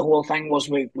really. But the whole thing was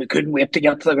we couldn't wait to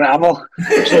get to the gravel,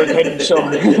 so we couldn't. So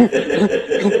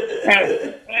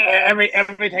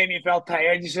every time you felt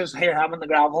tired, you just here having the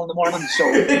gravel in the morning. So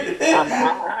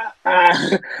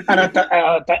and it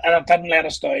didn't let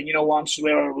us down. Once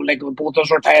we were like both of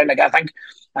us were tired. Like I think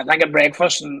at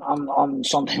breakfast and on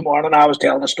Sunday morning, I was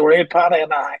telling a story of Paddy,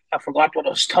 and I forgot what I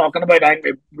was talking about. I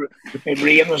think my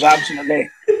brain was absolutely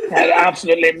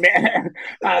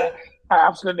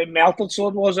melted. So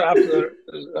it was after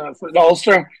the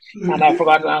Ulster, and I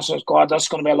forgot. And I said, "God, that's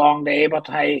going to be a long day." But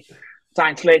hey,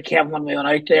 thankfully, Kevin, when we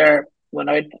went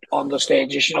out on the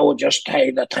stages, just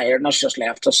the tiredness just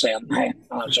left us. And hey,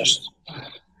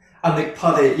 And like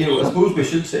Paddy, I suppose we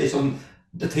should say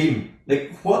the team,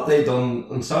 like what they done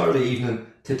on Saturday evening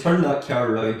to turn that car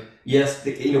around. Yes,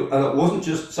 and it wasn't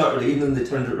just Saturday evening they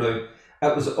turned it around.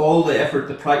 It was all the effort,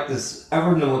 the practice,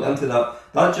 everything went into that.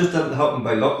 That just didn't happen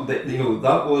by luck.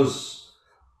 That was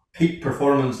peak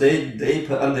performance. They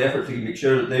put in the effort to make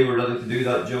sure that they were ready to do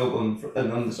that job on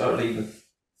the Saturday evening.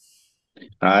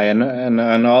 Aye, and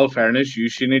in all fairness, you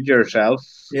seen it yourself.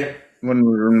 Yeah. When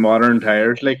we were in modern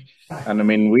tires, and I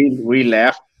mean, we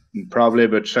left probably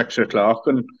about 6 o'clock,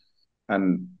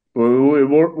 and we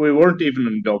weren't even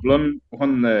in Dublin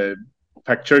when the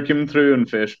picture came through on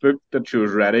Facebook that she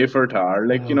was ready for Tar,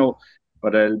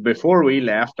 But before we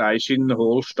left, I seen the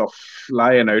whole stuff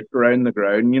lying out around the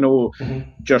ground,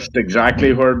 just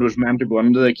exactly where it was meant to go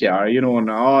into the car,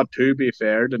 and to be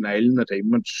fair to Niall and the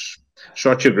team, it's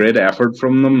such a great effort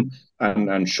from them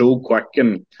and so quick.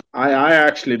 And I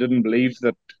actually didn't believe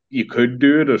that you could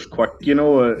do it as quick,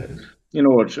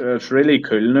 it's really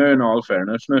cool now, in all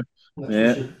fairness now.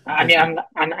 Yeah. Sure.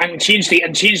 And change the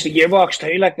gearbox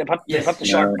too. Like they put the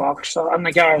short box on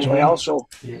the car as well. So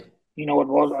it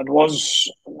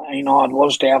was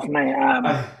definitely.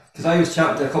 Because I was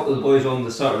chatting to a couple of the boys on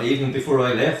the Saturday evening before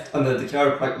I left, and the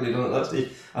car practically done at that stage,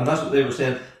 and that's what they were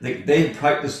saying. Like they had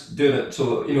practiced doing it,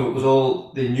 so it was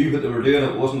all they knew what they were doing.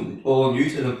 It wasn't all new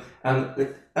to them, and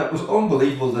it was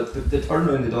unbelievable that the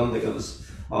turnaround they done. Like it was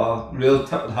real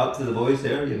tip of the hat to the boys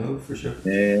there, for sure.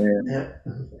 Yeah.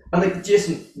 And like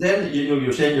Jason, then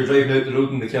you're saying you're driving out the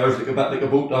road and the car's like a bit like a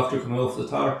boat after coming off the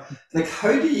tar. Like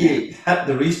how do you hit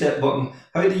the reset button?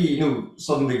 How do you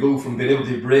suddenly go from being able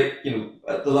to brake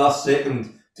at the last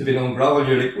second to being on gravel?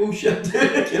 You're like, oh shit,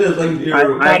 kind of thing here.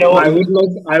 I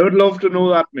would love to know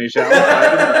that myself.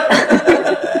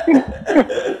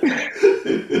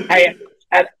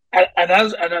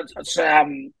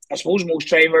 I suppose most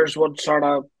drivers would sort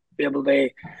of be able to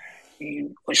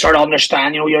sort of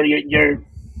understand. You're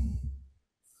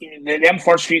them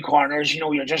first few corners.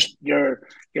 You're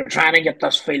trying to get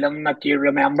this feeling that you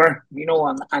remember.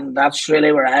 And that's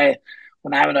really where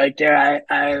when I went out there,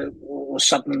 I was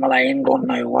sitting in the line going,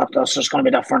 now what? This is going to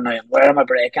be different now. Where am I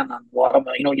braking? And what am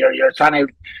I? You're trying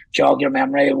to jog your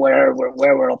memory where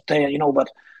we're up to. But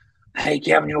hey,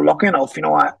 Kevin, lucky enough,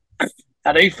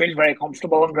 I do feel very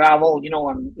comfortable in gravel,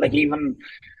 and like even,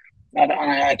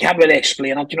 I can't really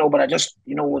explain it, but I just,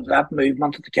 that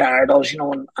movement that the car does,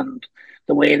 and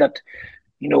the way that,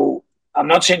 I'm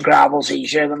not saying gravel's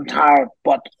easier than tar,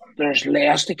 but there's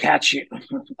less to catch you,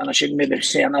 and I shouldn't maybe be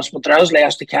saying this, but there is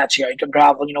less to catch you out in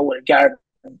gravel, with regard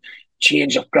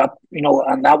change of grip,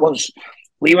 and that was,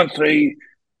 we went through,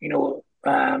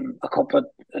 a couple of,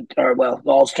 the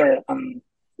Ulster and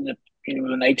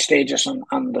the night stages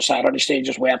and the Saturday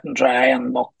stages, wet and dry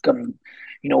and muck, and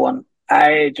and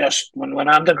I just when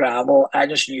I'm the gravel, I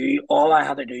just knew all I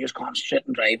had to do was concentrate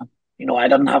on driving. I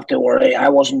didn't have to worry.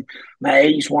 My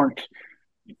eyes weren't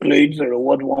glued to the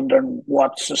road, wondering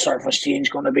what's the surface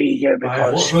change going to be here,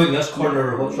 because what's round this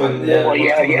corner, what's round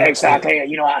exactly.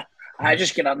 I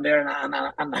just get in there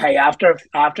and hey, after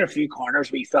a few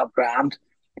corners, we felt grand.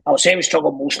 I would say we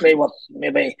struggled mostly with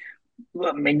maybe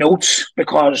my notes,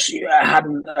 because I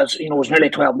hadn't, it was nearly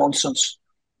 12 months since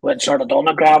we'd sort of done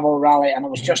a gravel rally, and I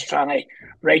was just trying to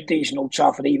write these notes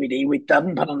off a DVD. We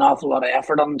didn't put an awful lot of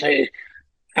effort into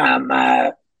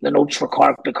the notes for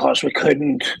Cork, because we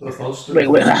couldn't. With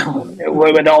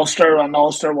Ulster, and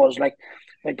Ulster was like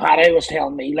Paddy was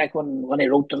telling me, like when he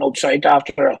wrote the notes out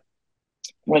after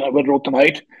when we wrote them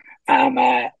out,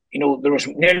 there was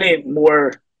nearly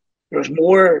more. There was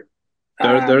more.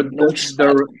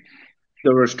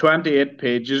 there was 28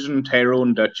 pages in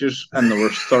Tyrone Duchess, and there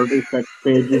was 36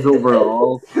 pages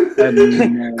overall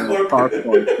in Cork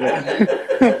Boys.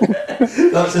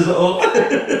 That says it all.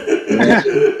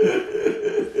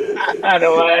 I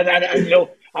know, and you know,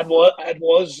 it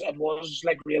was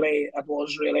like really, it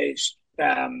was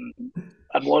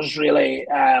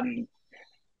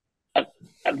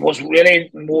really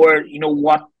more, you know,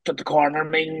 what did the corner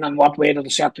mean and what way did they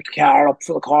set the car up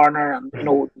for the corner, and you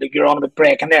know, like you're on a bit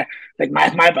breaking there. Like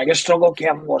my biggest struggle,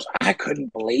 Kevin, was I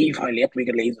couldn't believe how late we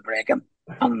could leave the breaking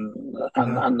and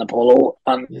the polo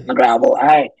and the gravel.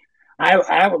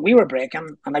 We were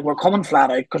breaking and like we're coming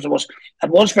flat out because it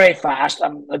was very fast,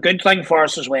 and a good thing for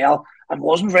us as well. It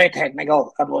wasn't very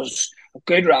technical. It was a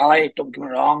good rally, don't get me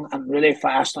wrong, and really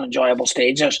fast and enjoyable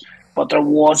stages. But there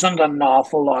wasn't an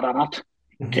awful lot in it.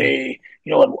 To, you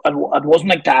know, it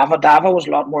wasn't like Dava. Dava was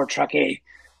a lot more tricky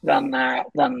than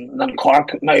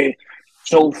Cork. Now,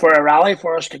 so for a rally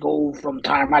for us to go from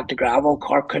tarmac to gravel,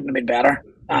 Cork couldn't have been better.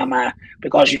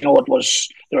 Because you know there was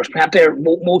plenty,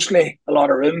 mostly a lot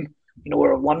of room. You know, we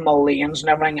were 1 mil lanes and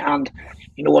everything, and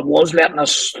you know it was letting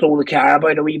us throw the car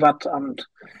about a wee bit, and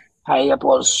it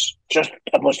was just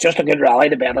a good rally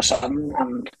to bet us in,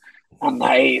 and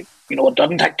you know, it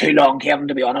didn't take too long, Kevin.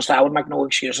 To be honest, I would make no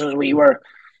excuses.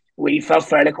 We felt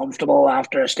fairly comfortable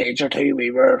after a stage or two. We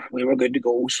were good to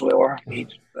go. So everything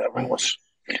was.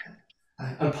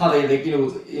 And Paddy, like you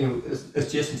know,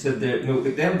 as Jason said there, you know,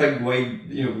 like them big wide,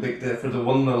 you know, like for the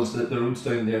 1 mils, the roads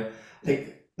down there,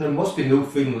 like there must be no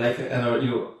feeling like it in a,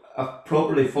 you know, a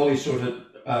properly fully sorted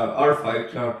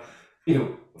R5 car, you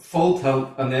know, full tilt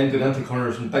and then go into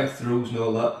corners and big throws and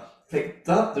all that. Like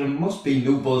that, there must be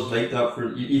no buzz like that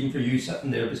for even for you sitting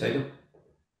there beside him.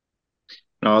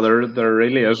 No, there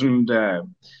really isn't. There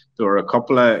were a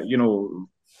couple of, you know,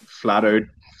 flat out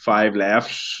 5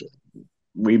 lefts,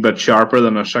 wee bit sharper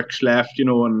than a 6 left, you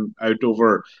know, and out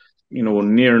over, you know,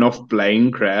 near enough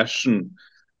blind crests, and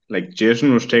like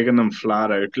Jason was taking them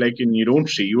flat out, like, and you don't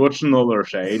see what's on the other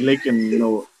side, like, and you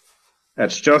know,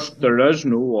 it's just there is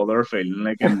no other feeling,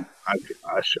 like, and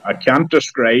I can't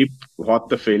describe what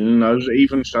the feeling is,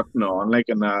 even sitting on, like,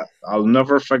 and I'll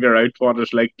never figure out what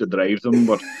it's like to drive them,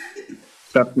 but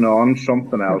sitting on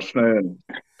something else now and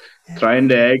trying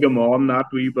to egg them on that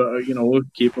wee bit, you know,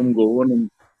 keep them going,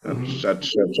 and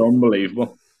it's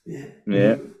unbelievable.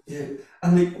 Yeah.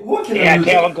 And like, what kind of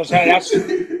Kevin, because that's.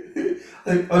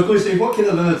 I was going to say, what kind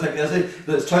of lunatic is it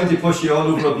that's trying to push you on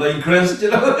over a blind crest, you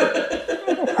know?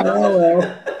 Oh well,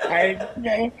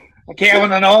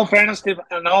 Kevin. In all fairness to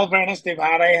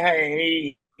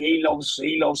Paddy, he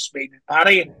loves speed.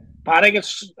 Paddy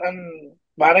gets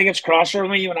crosser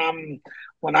with me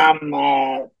when I'm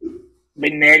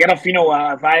being negative. You know,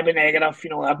 if I be negative, you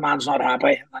know that man's not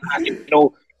happy. And you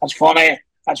know, it's funny.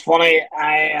 I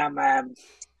am.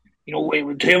 You know,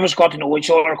 we two of us got to know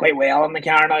each other quite well in the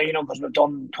car now. You know, because we've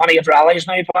done 28 rallies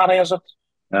now. Paddy, is it?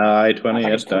 28.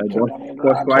 What's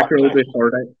Black Road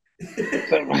before that?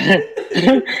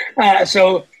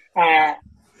 So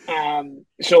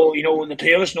you know, the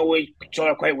two of us know each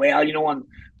other quite well. You know, and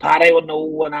Paddy would know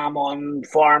when I'm on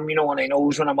form. You know, and he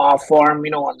knows when I'm off form.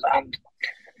 You know, and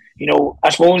you know, I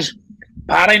suppose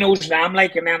Paddy knows what I'm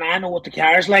like, and then I know what the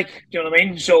car's like. Do you know what I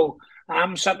mean? So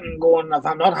I'm sitting going, if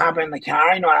I'm not happy in the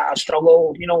car, you know, I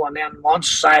struggle, you know, and then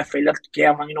once I feel it,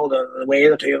 Kevin, you know, the way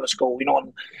the two of us go, you know,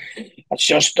 and it's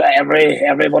just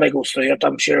everybody goes through it,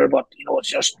 I'm sure, but, you know, it's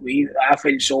just I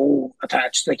feel so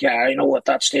attached to the car, you know, at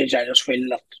that stage, I just feel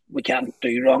that we can't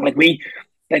do wrong. We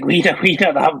did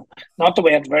have, not the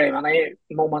way it's very many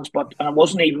moments, but it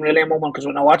wasn't even really a moment, because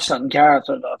when I watched that in car, I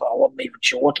thought I wasn't even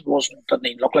sure didn't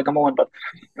even look like a moment, but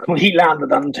we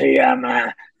landed into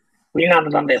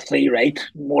a 3 right,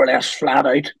 more or less flat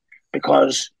out,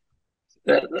 because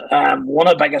one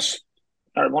of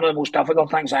the most difficult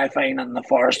things I find in the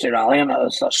forestry rallying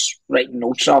is this writing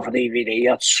notes off a DVD.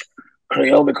 That's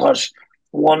cruel, because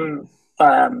one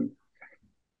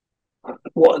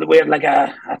we had like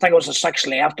I think it was a 6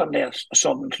 left and a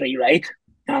sudden 3 right,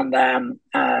 and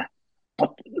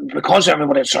but because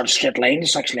everybody had sort of straight line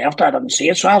 6 left, I didn't see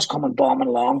it, so I was coming bombing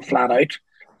along flat out,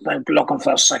 looking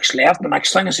for a 6 left. The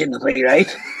next thing I seen the 3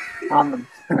 right, and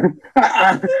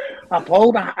I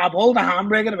pulled a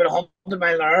handbrake at about 100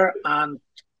 mile an hour, and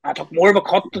I took more of a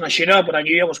cut than I should have, but I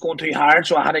knew I was going too hard,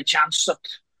 so I had a chance that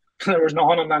there was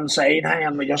nothing on the inside,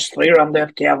 and we just threw around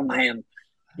that, Kevin, and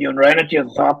you and around it, you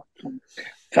thought,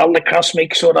 felt like cross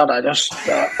meek, so that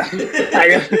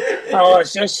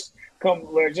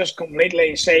we're just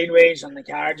completely sideways, and the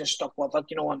car just stuck with it,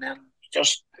 you know, and then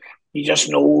you just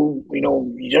know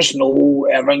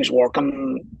everything's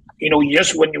working you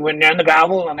just when you're in the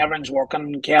gravel and everything's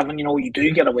working, Kevin, you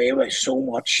do get away with so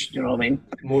much. You know what I mean?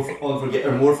 More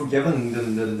forgiving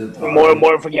than the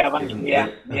more forgiving. Yeah.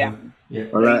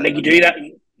 Well, Like you do that.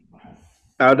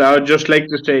 I would just like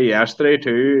to say yesterday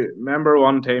too. Remember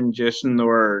one time, Jason, there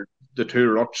were the two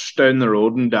ruts down the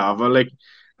road in Dava, like,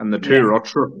 and the two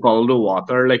ruts were full of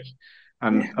water, like.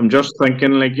 And I'm just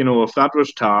thinking, like, if that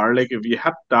was tar, like, if you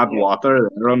hit that water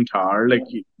there on tar, like,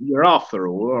 you're off the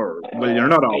road, or, well, you're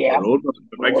not off the road, but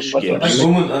it's a big skid. Big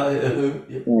moment,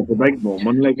 it's a big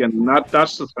moment, like, and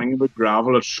that's the thing about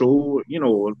gravel. It's so,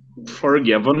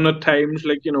 forgiving at times,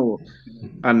 like,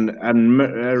 and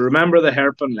remember the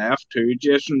hairpin left too,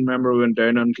 Jason. Remember we went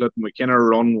down into it and we kind of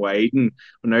run wide and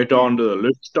went out onto the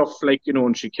loop stuff, like,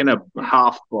 and she kind of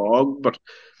half bogged, but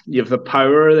you have the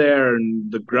power there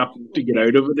and the grip to get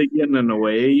out of it again in a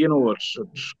way,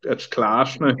 it's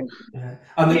class now. Yeah.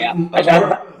 And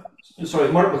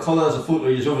Mark McCullough has a photo.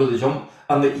 He's over the jump,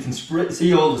 and you can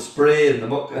see all the spray and the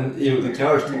muck, and the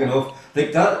cars taking off.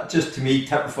 Like that, just to me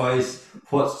typifies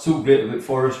what's so great about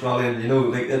forest rallying.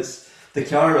 Like it's the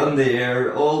car in the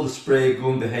air, all the spray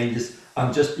going behind us,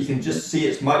 and you can just see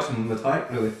its maximum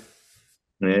attack, really.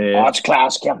 Yeah. Oh, that's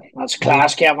class, Kevin. That's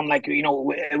class, Kevin. Like,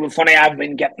 it was funny. I've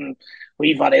been getting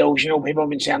wee videos. People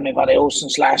have been sending me videos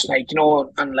since last night.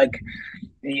 And like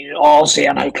all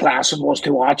saying how class it was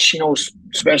to watch.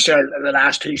 Especially the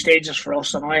last two stages for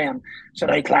us anyway, and said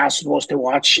how class it was to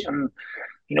watch. And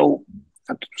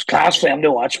it's class for them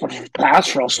to watch, but it's class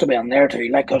for us to be in there too.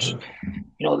 Like, because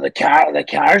the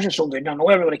cars are so good. I know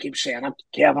everybody keeps saying it,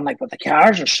 Kevin, like, but the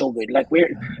cars are so good. Like,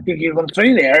 you've gone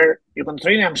through there, you've gone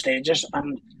through them stages,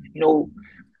 and your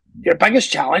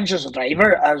biggest challenge as a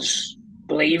driver is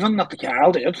believing that the car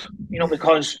will do it.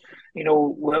 Because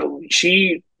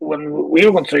when we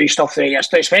were going through stuff there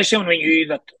yesterday, especially when we knew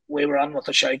that we were in with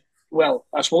a shout. Well,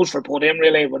 I suppose for podium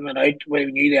really, when we went out, we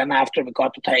knew then after we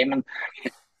got the time,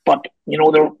 but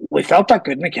we felt that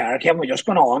good in the car, Kevin. We just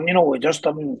went on. I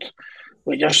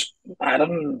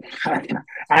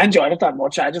enjoyed it that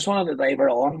much. I just wanted to drive her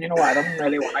on. I didn't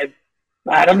really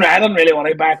want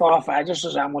to back off. I just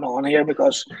said I'm going on here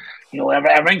because,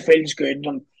 everything feels good.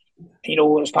 And,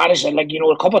 as Paddy said, like,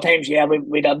 a couple of times,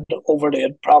 we did overdo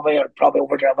it, probably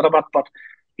overdrive it a bit. But,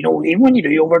 even when you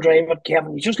do overdrive it,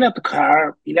 Kevin, you just let the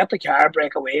car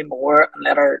break away more and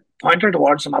let her point her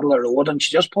towards the middle of the road, and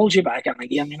she just pulls you back in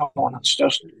again, and it's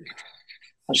just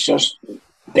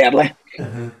deadly.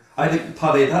 I think,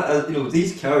 Paddy, that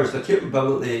these cars, the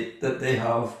capability that they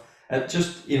have, it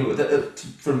just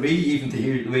for me, even to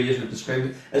hear the way you're describing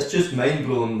it, it's just mind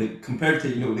blowing. Like, compared to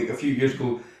like a few years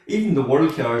ago, even the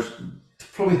world cars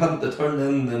probably hadn't the turn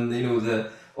in, and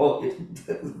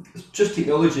just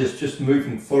technology is just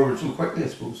moving forward so quickly, I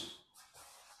suppose.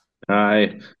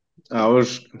 I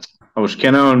was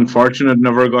kind of unfortunate,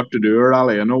 never got to do a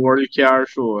rally. I know world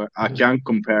cars, so I can't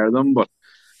compare them, but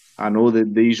I know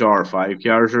that these R5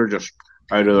 cars are just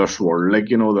out of this world. Like,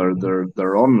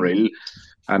 they're unreal.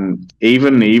 And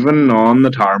even on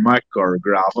the tarmac or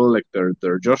gravel, like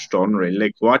they're just unreal.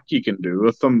 Like what you can do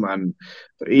with them, and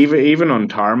even on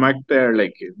tarmac there,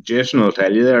 like Jason will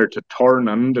tell you there, to turn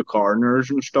into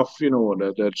corners and stuff,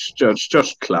 it's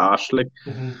just class. Like,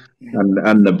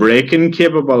 and the braking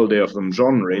capability of them's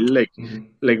unreal. Like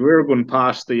we were going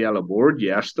past the yellow board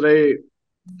yesterday,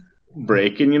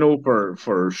 braking,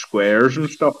 for squares and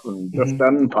stuff, and just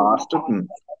in past it, and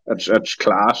it's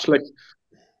class. Like,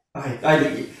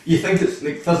 you think it's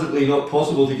like physically not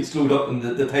possible to get slowed up in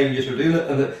the time you're doing it,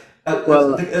 and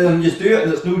and you do it,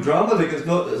 and it's no drama. Like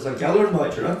it's a gallery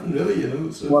match or anything,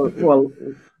 really. So.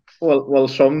 Well,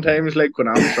 sometimes, like, when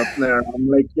I'm sitting there, I'm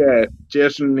like, yeah,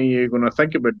 Jason, are you going to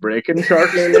think about braking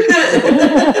shortly? Like,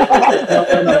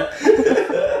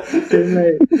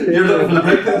 you're looking for the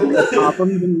brake pedal. It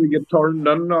happens and we get turned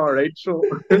in, all right, so...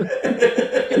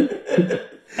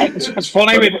 It's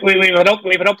funny, we went up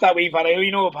that wee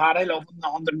video, Paddy loving the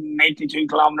 192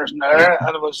 kilometres an hour,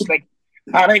 and it was like,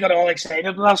 Paddy got all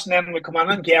excited with us, and then we come in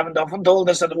and Kevin Duffin told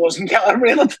us that it wasn't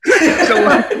calibrated.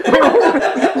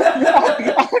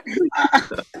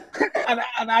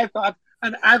 And I thought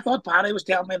Paddy was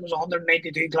telling me it was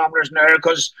 192 kilometres an hour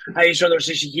because I saw there's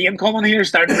a chicane coming here,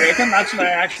 start braking. That's what I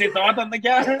actually thought in the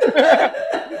car.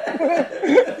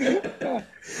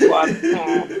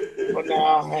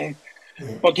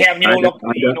 But Kevin, I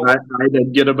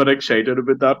did get a bit excited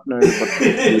about that now,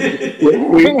 but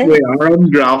we are on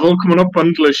gravel coming up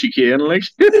onto a chicane, like.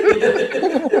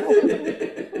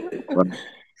 But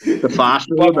the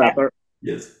faster the better.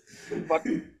 Yes.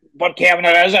 But Kevin,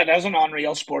 it is an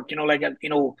unreal sport.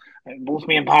 Both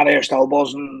me and Paddy are still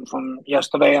buzzing from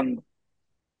yesterday, and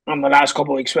the last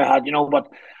couple of weeks we had, but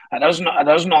it isn't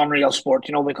an unreal sport,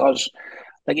 because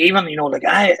like even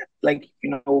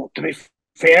to be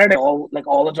fair to all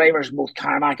the drivers, both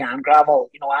tarmac and gravel,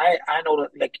 I know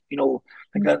that like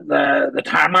the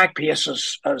tarmac pace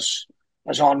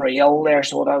is unreal there.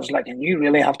 So it is like, and you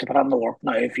really have to put in the work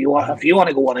now if you want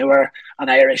to go anywhere an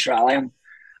Irish rally, and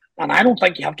I don't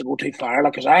think you have to go too far.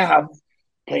 Like, because I have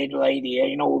played with the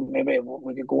idea, maybe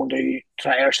we could go and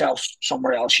try ourselves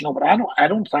somewhere else, but I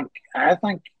don't think I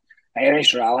think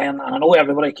Irish rally, and I know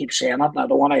everybody keeps saying it, and I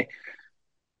don't want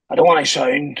to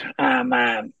sound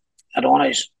I don't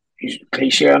want to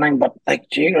cliche or anything, but like,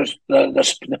 gee, there's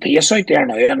the pace out there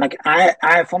now, and like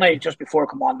I funny just before I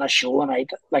come on this show, and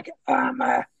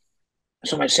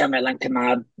somebody sent me a link to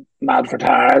Mad for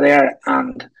Tara there,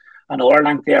 and another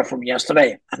link there from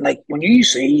yesterday, and like when you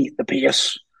see the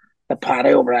pace that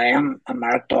Paddy O'Brien and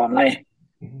Mark Donnelly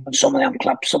and some of them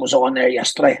clips that was on there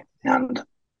yesterday, and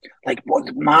like,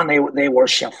 man, they were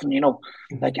shifting,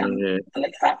 like, and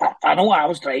like I know I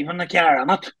was driving the car in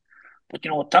it, but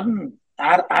it didn't.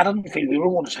 I didn't feel we were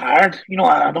going as hard.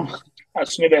 I don't.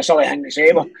 That's maybe a silly thing to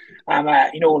say, but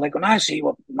like when I see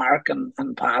what Mark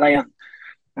and Paddy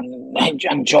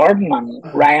and Jordan and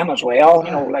Ryan as well,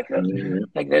 like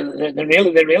they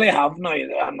really have now,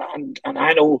 and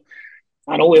I know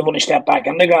we've only stepped back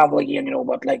in the gravel again,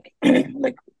 but like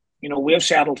we've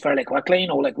settled fairly quickly,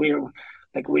 like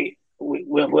we've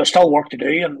still work to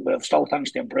do, and we've still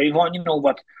things to improve on,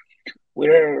 but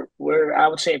we're I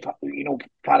would say,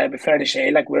 Paddy, it'd be fair to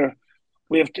say, like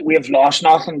we've lost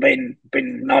nothing been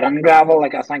not in gravel.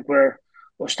 Like, I think we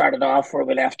started off where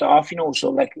we left off,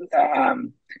 so like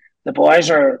the boys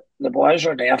are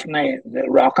definitely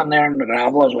rocking there in the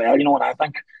gravel as well, and I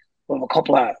think we have a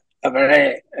couple of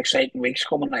very exciting weeks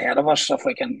coming ahead of us if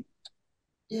we can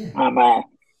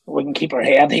we can keep our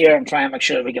head here and try and make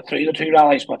sure we get through the two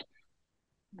rallies, but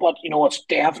it's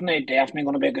definitely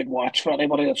going to be a good watch for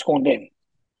anybody that's going to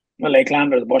the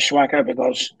Lakeland or the Bushwhacker,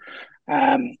 because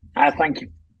I think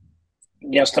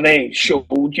yesterday showed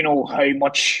how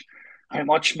much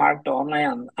Mark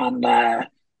Donnelly and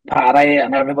Paddy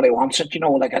and everybody wants it.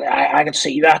 Like I could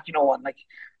see that. And like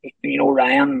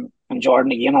Ryan and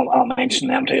Jordan again. I'll mention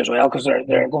them too as well, because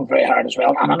they're going very hard as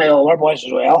well, and the other boys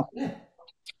as well.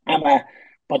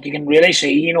 But you can really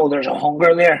see there's a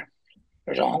hunger there.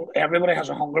 Everybody has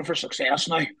a hunger for success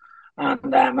now,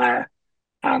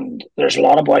 and there's a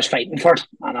lot of boys fighting for it.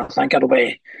 And I think it'll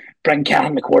be bring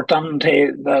Cahan McCrudden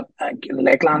to the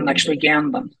Lakeland next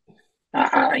weekend, and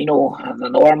and the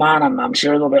Norman, and I'm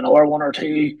sure there'll be another one or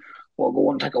two will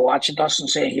go and take a watch at us and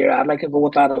say, here, I'd like to go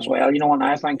with that as well. And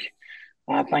I think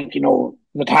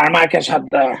the Tarmac has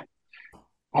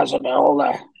it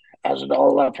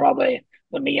all probably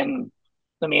the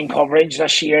main coverage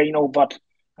this year. But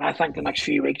I think the next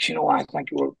few weeks, I think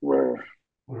we're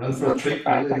in for a treat.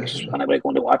 I think anybody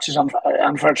going to watch us, I'm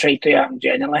for a treat,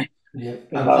 genuinely. Yeah,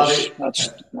 because that's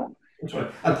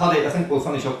right. And Paddy, I think we'll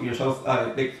finish up with yourself.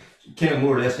 Kind of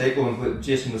more or less echoing what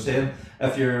Jason was saying.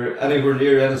 If you're anywhere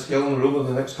near Enniskillen or over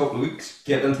the next couple of weeks,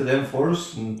 get into them for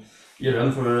us, and you're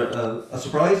in for a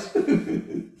surprise.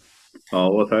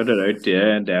 Oh, without a doubt,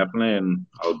 yeah, definitely. And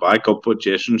I'll back up what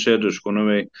Jason said. There's going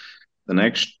to be the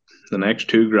next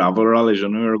two gravel rallies. I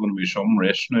know are going to be some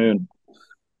race now, and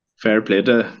fair play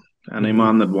to any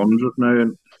man that wins it now.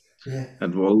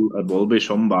 And it will be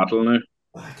some battle now.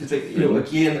 Because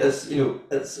again,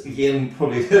 it's again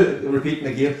probably repeating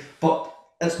again, but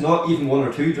it's not even one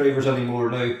or two drivers anymore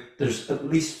now. There's at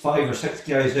least 5 or 6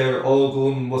 guys there, all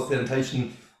going with the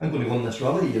intention, I'm going to win this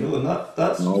rally, and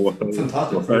that's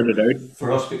fantastic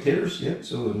for us spectators. Yeah,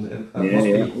 so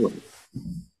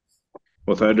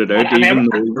without a doubt,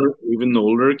 even the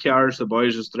older cars, the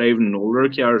boys is driving older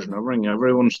cars and everything.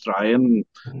 Everyone's trying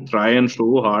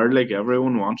so hard, like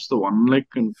everyone wants to win, like,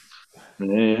 and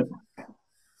yeah.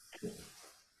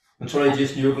 I'm sorry,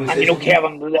 Jason, you were going to say something?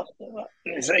 Kevin,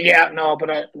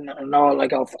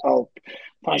 like I'll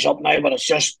finish up now, but it's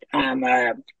just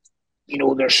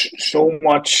there's so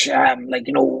much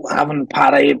having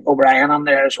Paddy O'Brien on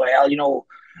there as well,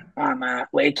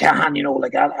 Wade Cahan,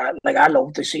 I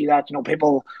love to see that,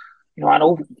 people, I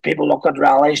know people look at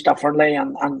rallies differently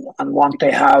and want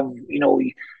to have,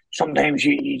 sometimes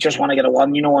you just want to get a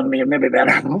one, and maybe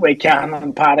better Wade Cahan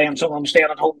and Paddy, and some of them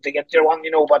staying at home to get their one,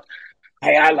 but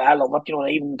hey, I love it,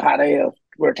 even Paddy,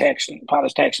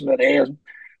 Paddy's texting today, and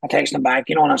I texted him back,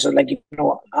 and I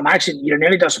said, you're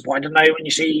nearly disappointed now when you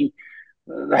see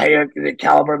the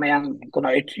caliber men going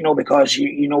out, because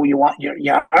you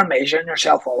are measuring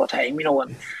yourself all the time,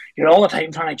 and you're all the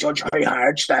time trying to judge how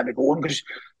hard should I be going, because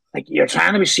like you're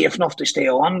trying to be safe enough to stay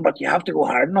on, but you have to go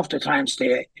hard enough to try and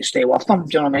stay with them.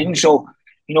 Do you know what I mean? So,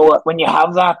 when you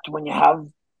have that,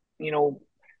 you know,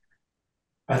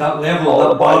 At that level, all the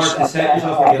that bar boys, to set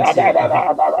yourself against you.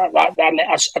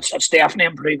 it's definitely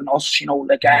improving us.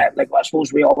 Like I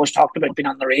suppose we always talked about being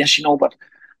on the race, but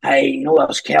I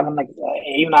as Kevin, like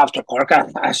even after Cork,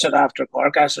 I said after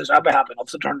Cork, I says I'd be happy enough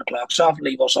to turn the clocks off and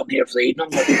leave us on here for the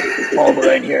evening, but all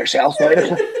around here yourself, right?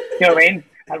 You know what I mean?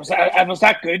 It was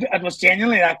that good. It was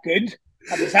genuinely that good.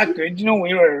 It was that good.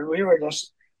 We were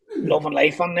just loving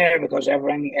life on there because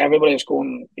everybody was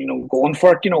going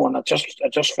for it, and it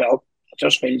just feels,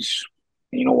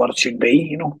 what it should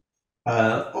be.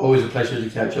 Always a pleasure to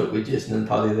catch up with Jason and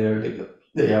Paddy there.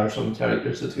 They are some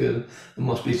characters, the two of them. There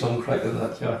must be some crack in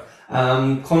that car.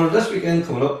 Conor, this weekend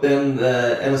coming up, then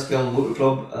the Enniskillen Motor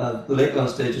Club, the Lakeland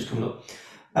stage is coming up.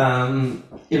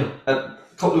 A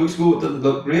couple of weeks ago it didn't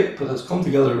look great, but it's come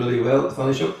together really well to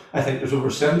finish up. I think there's over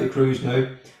 70 crews now,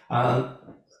 and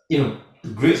the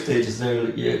great stages there.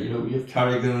 Like, you have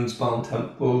Carrigan's,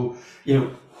 Ballintempo,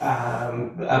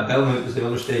 Belmont was the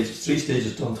other stage. It's 3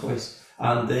 stages done twice,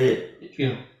 and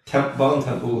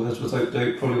Ballintempo is without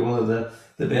doubt probably one of the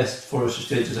best forestry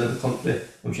stages in the country.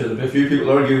 I'm sure there'll be a few people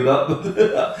argue with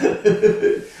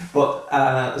that, but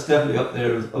it's definitely up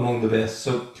there among the best.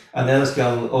 So, and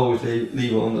Enniskillen always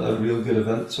leave on a real good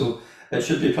event, so it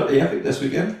should be pretty epic this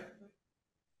weekend.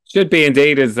 Should be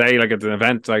indeed, as I say, like it's an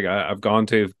event like I've gone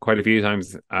to quite a few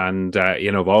times, and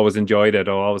I've always enjoyed it.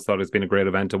 I've always thought it's been a great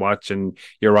event to watch. And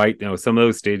you're right, some of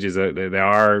those stages they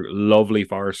are lovely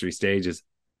forestry stages.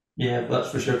 Yeah, that's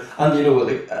for sure. And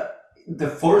the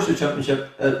Forestry Championship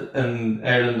in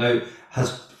Ireland now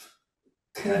has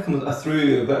kind of come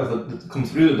through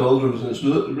the doldrums, and it's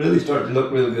really starting to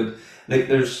look really good. Like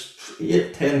there's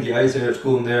 8-10 guys there that's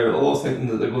going there, all thinking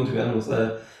that they're going to be in with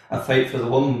a fight for the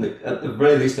one, at the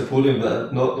very least the podium,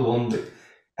 but not the one.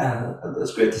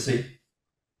 It's great to see.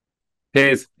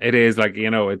 It is like,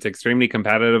 it's extremely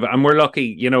competitive, and we're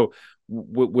lucky,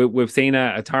 we've seen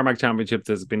a Tarmac championship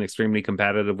that's been extremely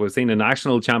competitive. We've seen a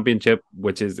national championship,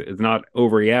 which is not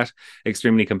over yet,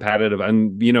 extremely competitive.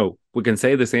 And, we can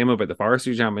say the same about the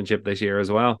forestry championship this year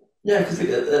as well. Yeah, because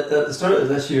at the start of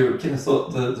this year, we kind of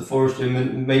thought the forestry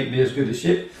might be as good as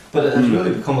shape, but it has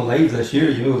really become alive this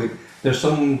year. There's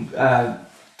some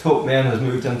top men has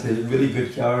moved into really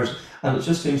good cars, and it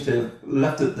just seems to have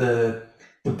lifted the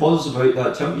buzz about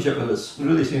that championship, and it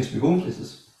really seems to be going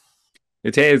places.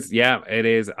 It is, yeah, it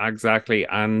is, exactly.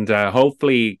 And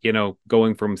hopefully,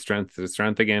 going from strength to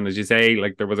strength again, as you say,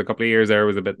 like there was a couple of years there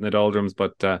was a bit in the doldrums,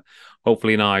 but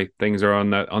hopefully now things are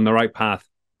on the right path.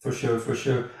 For sure.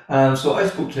 So I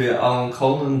spoke to Alan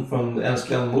Cullinan from the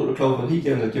Enniskillen Motor Club, and he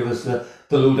kind of gave us the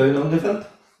lowdown on the event.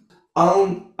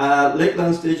 Alan,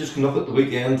 Lakeland stage is coming up at the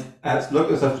weekend. It's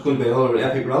looking as if it's going to be another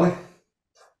epic rally.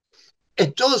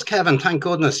 It does, Kevin, thank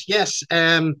goodness. Yes,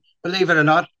 believe it or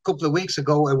not, a couple of weeks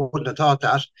ago, I wouldn't have thought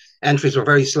that. Entries were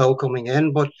very slow coming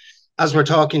in, but as we're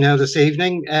talking now this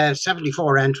evening,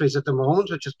 74 entries at the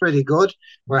moment, which is pretty good.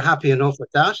 We're happy enough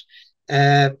with that.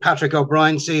 Patrick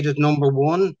O'Brien seeded number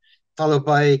 1, followed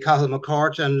by Cathal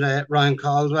McCourt and Ryan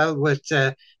Caldwell, with,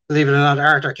 believe it or not,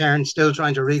 Arthur Cairn still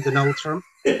trying to read the notes from him.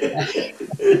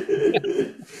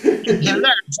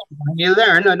 You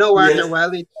learn. I know Arthur well.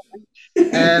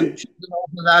 The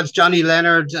lads, Johnny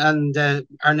Leonard and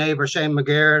our neighbour Shane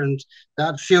McGear, and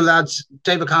that few lads,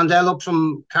 David Condell up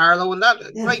from Carlow, and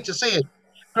that great to see it.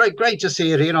 Great to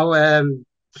see it.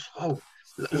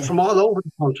 From all over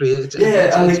the country.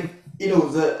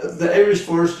 The Irish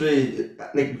forestry,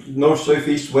 like north, south,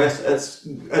 east, west, it's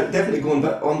definitely going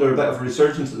under a bit of a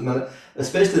resurgence at the minute.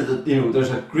 Especially that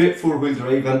there's a great 4-wheel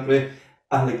drive entry,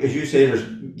 and like as you say, there's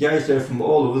guys there from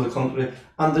all over the country,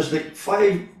 and there's like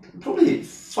probably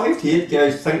 5 to 8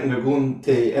 guys thinking they're going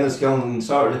to Enniskillen on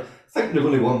Saturday, thinking they're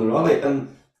going to win the rally,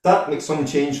 and that makes some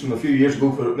change from a few years ago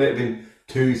where it might have been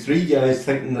 2-3 guys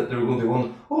thinking that they were going to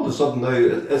win. All of a sudden now,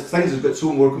 things have got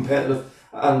so more competitive,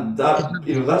 and that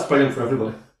that's brilliant for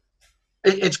everybody.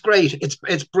 It's great.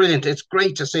 It's brilliant. It's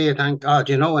great to see it. Thank God,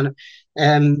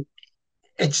 and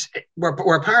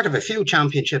we're part of a few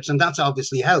championships, and that's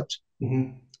obviously helped.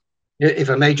 Mm-hmm. If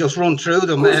I may just run through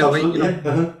them,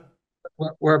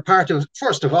 we're part of.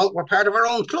 First of all, we're part of our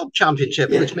own club championship,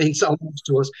 which means so much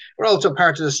to us. We're also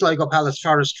part of the Sligo Pallets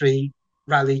Forestry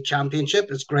Rally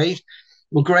Championship. It's great.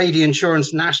 McGrady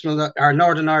Insurance National, our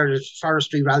Northern Irish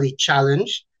Forestry Rally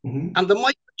Challenge, and the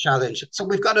Micra Challenge. So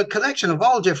we've got a collection of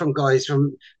all different guys,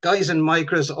 from guys in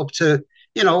Micras up to,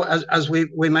 as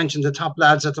we mentioned, the top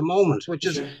lads at the moment, which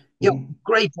is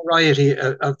great variety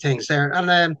of things there. And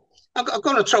I'm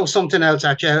going to throw something else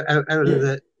at you out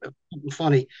of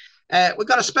funny. We've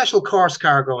got a special course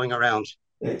car going around.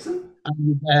 Excellent.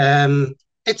 And,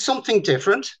 it's something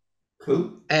different.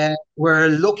 Cool. We're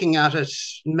looking at it,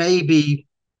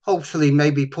 hopefully,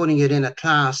 maybe putting it in an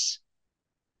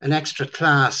extra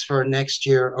class for next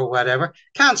year or whatever.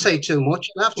 Can't say too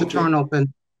much. You'll have to turn up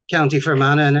in County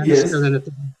Fermanagh and Enniskillen at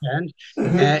the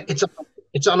weekend.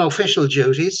 It's on official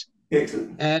duties.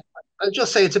 Excellent. I'll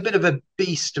just say it's a bit of a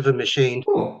beast of a machine.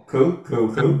 Oh, cool.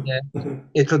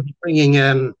 It'll be bringing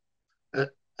a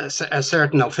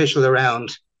certain official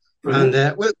around. Brilliant.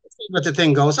 And we'll see what the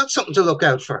thing goes. That's something to look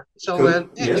out for. So, cool.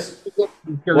 Yes.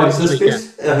 Watch this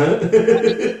space.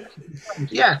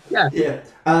 Yeah.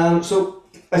 So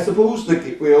I suppose,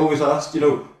 like we always ask,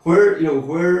 where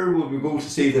would we go to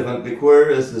see the event? Like, where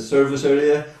is the service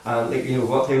area, and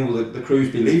what time will the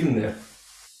crews be leaving there?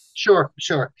 Sure.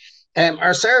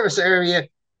 Our service area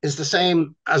is the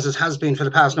same as it has been for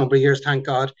the past number of years, thank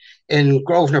God, in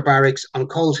Grosvenor Barracks on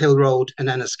Coles Hill Road in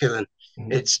Enniskillen.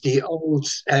 Mm-hmm. It's the old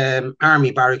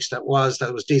army barracks that was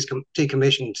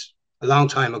decommissioned a long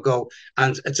time ago,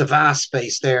 and it's a vast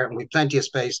space there, and we've plenty of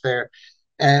space there.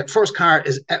 First car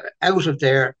is out of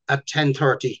there at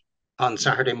 10:30 on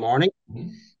Saturday morning. Mm-hmm.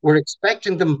 We're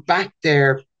expecting them back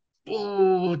there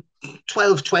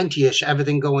 12:20ish,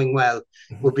 everything going well.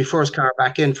 Mm-hmm. Will be first car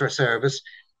back in for service,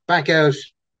 back out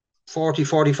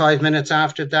 45 minutes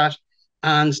after that,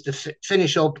 and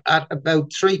finish up at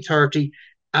about 3:30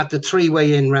 at the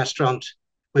Three-Way Inn restaurant,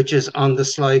 which is on the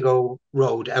Sligo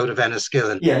Road out of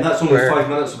Enniskillen. Yeah, and that's only 5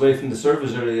 minutes away from the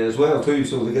service area as well too,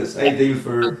 so it's ideal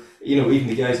for even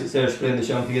the guys that's there spraying the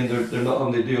champagne. They're not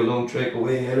having to do a long trek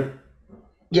away either.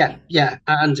 Yeah,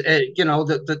 and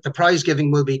the prize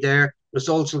giving will be there.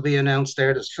 Results will be announced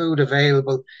there. There's food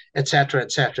available, etc.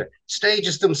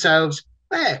 Stages themselves,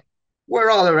 we're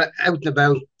all out and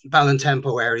about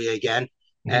Ballintempo area again.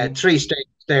 Mm-hmm. 3 stages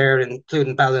there,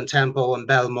 including Ballintempo and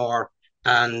Belmore,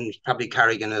 and probably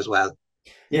Carrigan as well.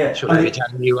 Yeah, should I be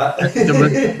telling you? And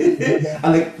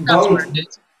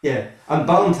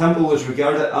Ballintempo is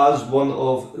regarded as one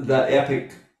of the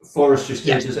epic forestry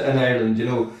stages in Ireland.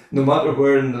 No matter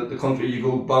where in the country you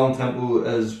go, Ballintempo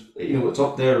is it's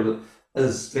up there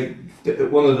as like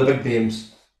one of the big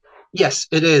names. Yes,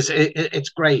 it is. It's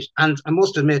great, and I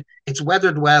must admit it's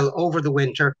weathered well over the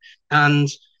winter, and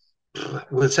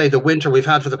we'll say the winter we've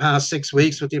had for the past 6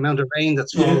 weeks with the amount of rain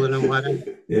that's fallen and whatever.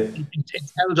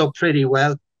 It's held up pretty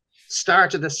well.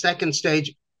 Start of the second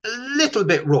stage, a little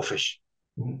bit roughish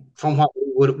from what we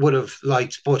would have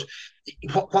liked, but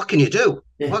what can you do?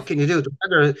 Yeah. What can you do? The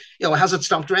weather, has it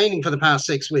stopped raining for the past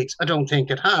 6 weeks? I don't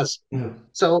think it has. Mm.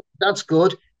 So that's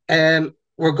good.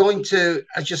 We're going to,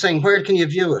 as you're saying, where can you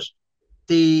view it?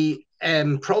 The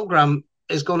program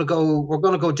is going to go. We're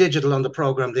going to go digital on the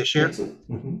program this year.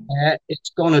 Mm-hmm. It's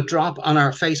going to drop on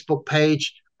our Facebook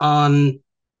page on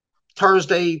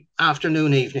Thursday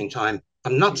afternoon, evening time.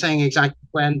 I'm not saying exactly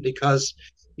when, because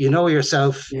you know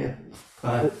yourself. Yeah.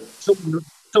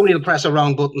 Somebody will press a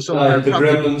wrong button somewhere. The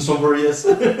gremlin somewhere, yes.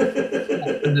 It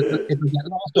will get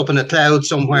lost up in a cloud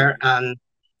somewhere.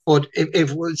 But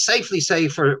if we'll safely say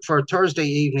for Thursday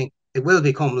evening, it will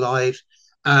become live,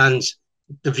 and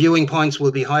the viewing points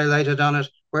will be highlighted on it,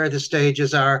 where the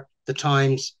stages are, the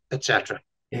times, etc.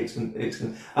 Excellent.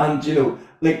 And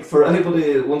like for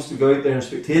anybody that wants to go out there and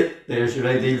spectate, there's your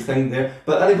ideal thing there.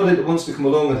 But anybody that wants to come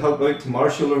along and help out to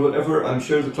marshal or whatever, I'm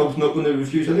sure the club's not going to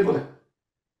refuse anybody.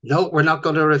 No, we're not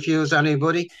going to refuse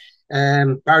anybody.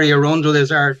 Barry Arundel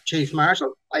is our chief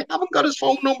marshal. I haven't got his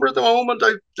phone number at the moment.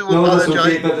 I do apologise. No, that's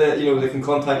okay. But they can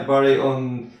contact Barry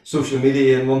on social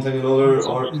media and one thing or another,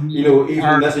 or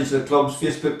even message the club's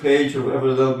Facebook page or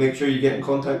whatever. They'll make sure you get in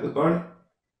contact with Barry.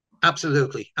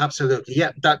 Absolutely.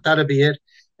 Yeah, that'll be it.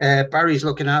 Barry's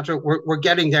looking after it. We're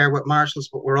getting there with marshals,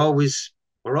 but we're always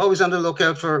on the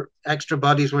lookout for extra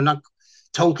bodies. We're not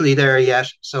totally there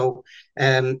yet. So,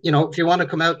 if you want to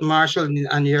come out and marshal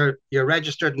and you're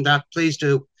registered in that, please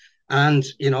do. And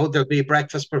there'll be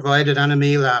breakfast provided and a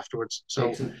meal afterwards. So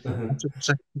that's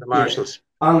the marshals.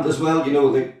 Yeah. And as well,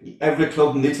 like every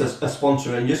club needs a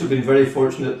sponsor, and you've been very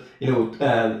fortunate.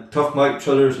 Tough Mike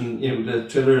Trillers and the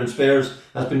Triller and Spares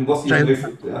has been with you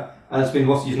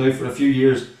now for a few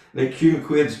years. Like Hugh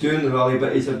McQuaid's doing the rally,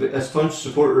 but he's a staunch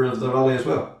supporter of the rally as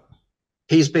well.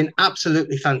 He's been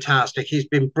absolutely fantastic. He's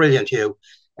been brilliant, Hugh.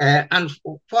 And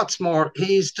what's more,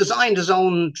 he's designed his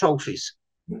own trophies.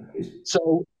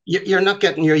 So you're not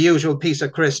getting your usual piece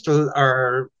of crystal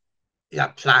or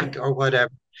plaque or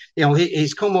whatever.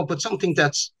 He's come up with something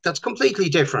that's completely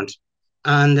different.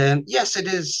 And yes, it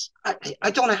is.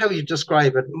 I don't know how you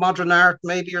describe it. Modern art,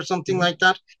 maybe, or something like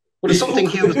that. But it's something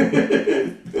Hugh.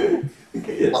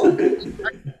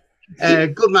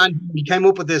 Good man. He came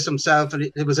up with this himself, and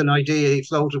it was an idea he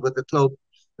floated with the club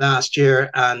last year,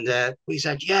 and we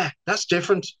said, "Yeah, that's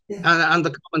different." And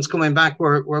the comments coming back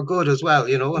were good as well,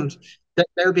 and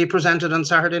they'll be presented on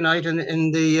Saturday night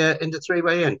in the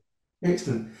three-way in.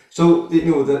 Excellent. So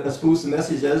I suppose the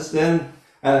message is then,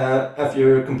 if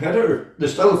you're a competitor,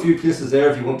 there's still a few places there.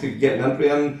 If you want to get an entry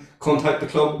in, contact the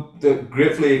club. They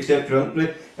gratefully accept your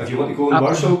entry. If you want to go and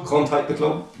marshal, contact the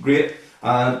club. Great.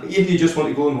 And even if you just want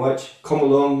to go and watch, come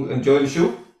along, enjoy the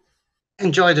show.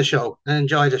 Enjoy the show,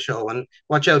 and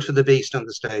watch out for the beast on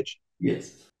the stage.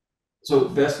 Yes. So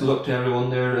best of luck to everyone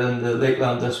there in the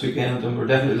Lakeland this weekend, and we're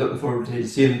definitely looking forward to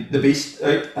seeing the beast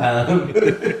out.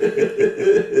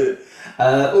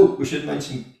 We should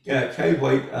mention Kyle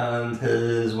White and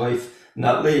his wife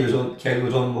Natalie. Kyle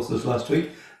was on with us last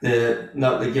week.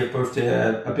 Natalie gave birth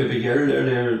to a baby girl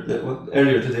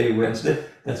earlier today, Wednesday.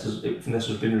 This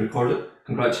has been recorded.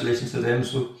 Congratulations to them.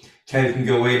 So Kyle can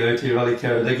go away now to your rally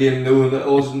car again, knowing that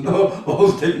all's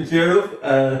taken care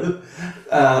of.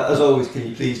 As always, can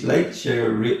you please like,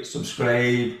 share, rate,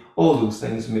 subscribe, all those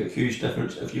things make a huge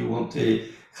difference. If you want to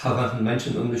have anything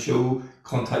mentioned on the show,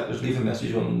 contact us, leave a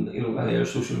message on any of our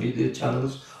social media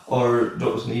channels, or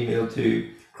drop us an email to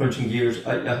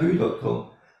crunchinggears@yahoo.com.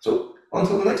 So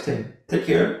until the next time, take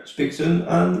care, speak soon,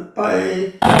 and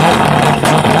bye.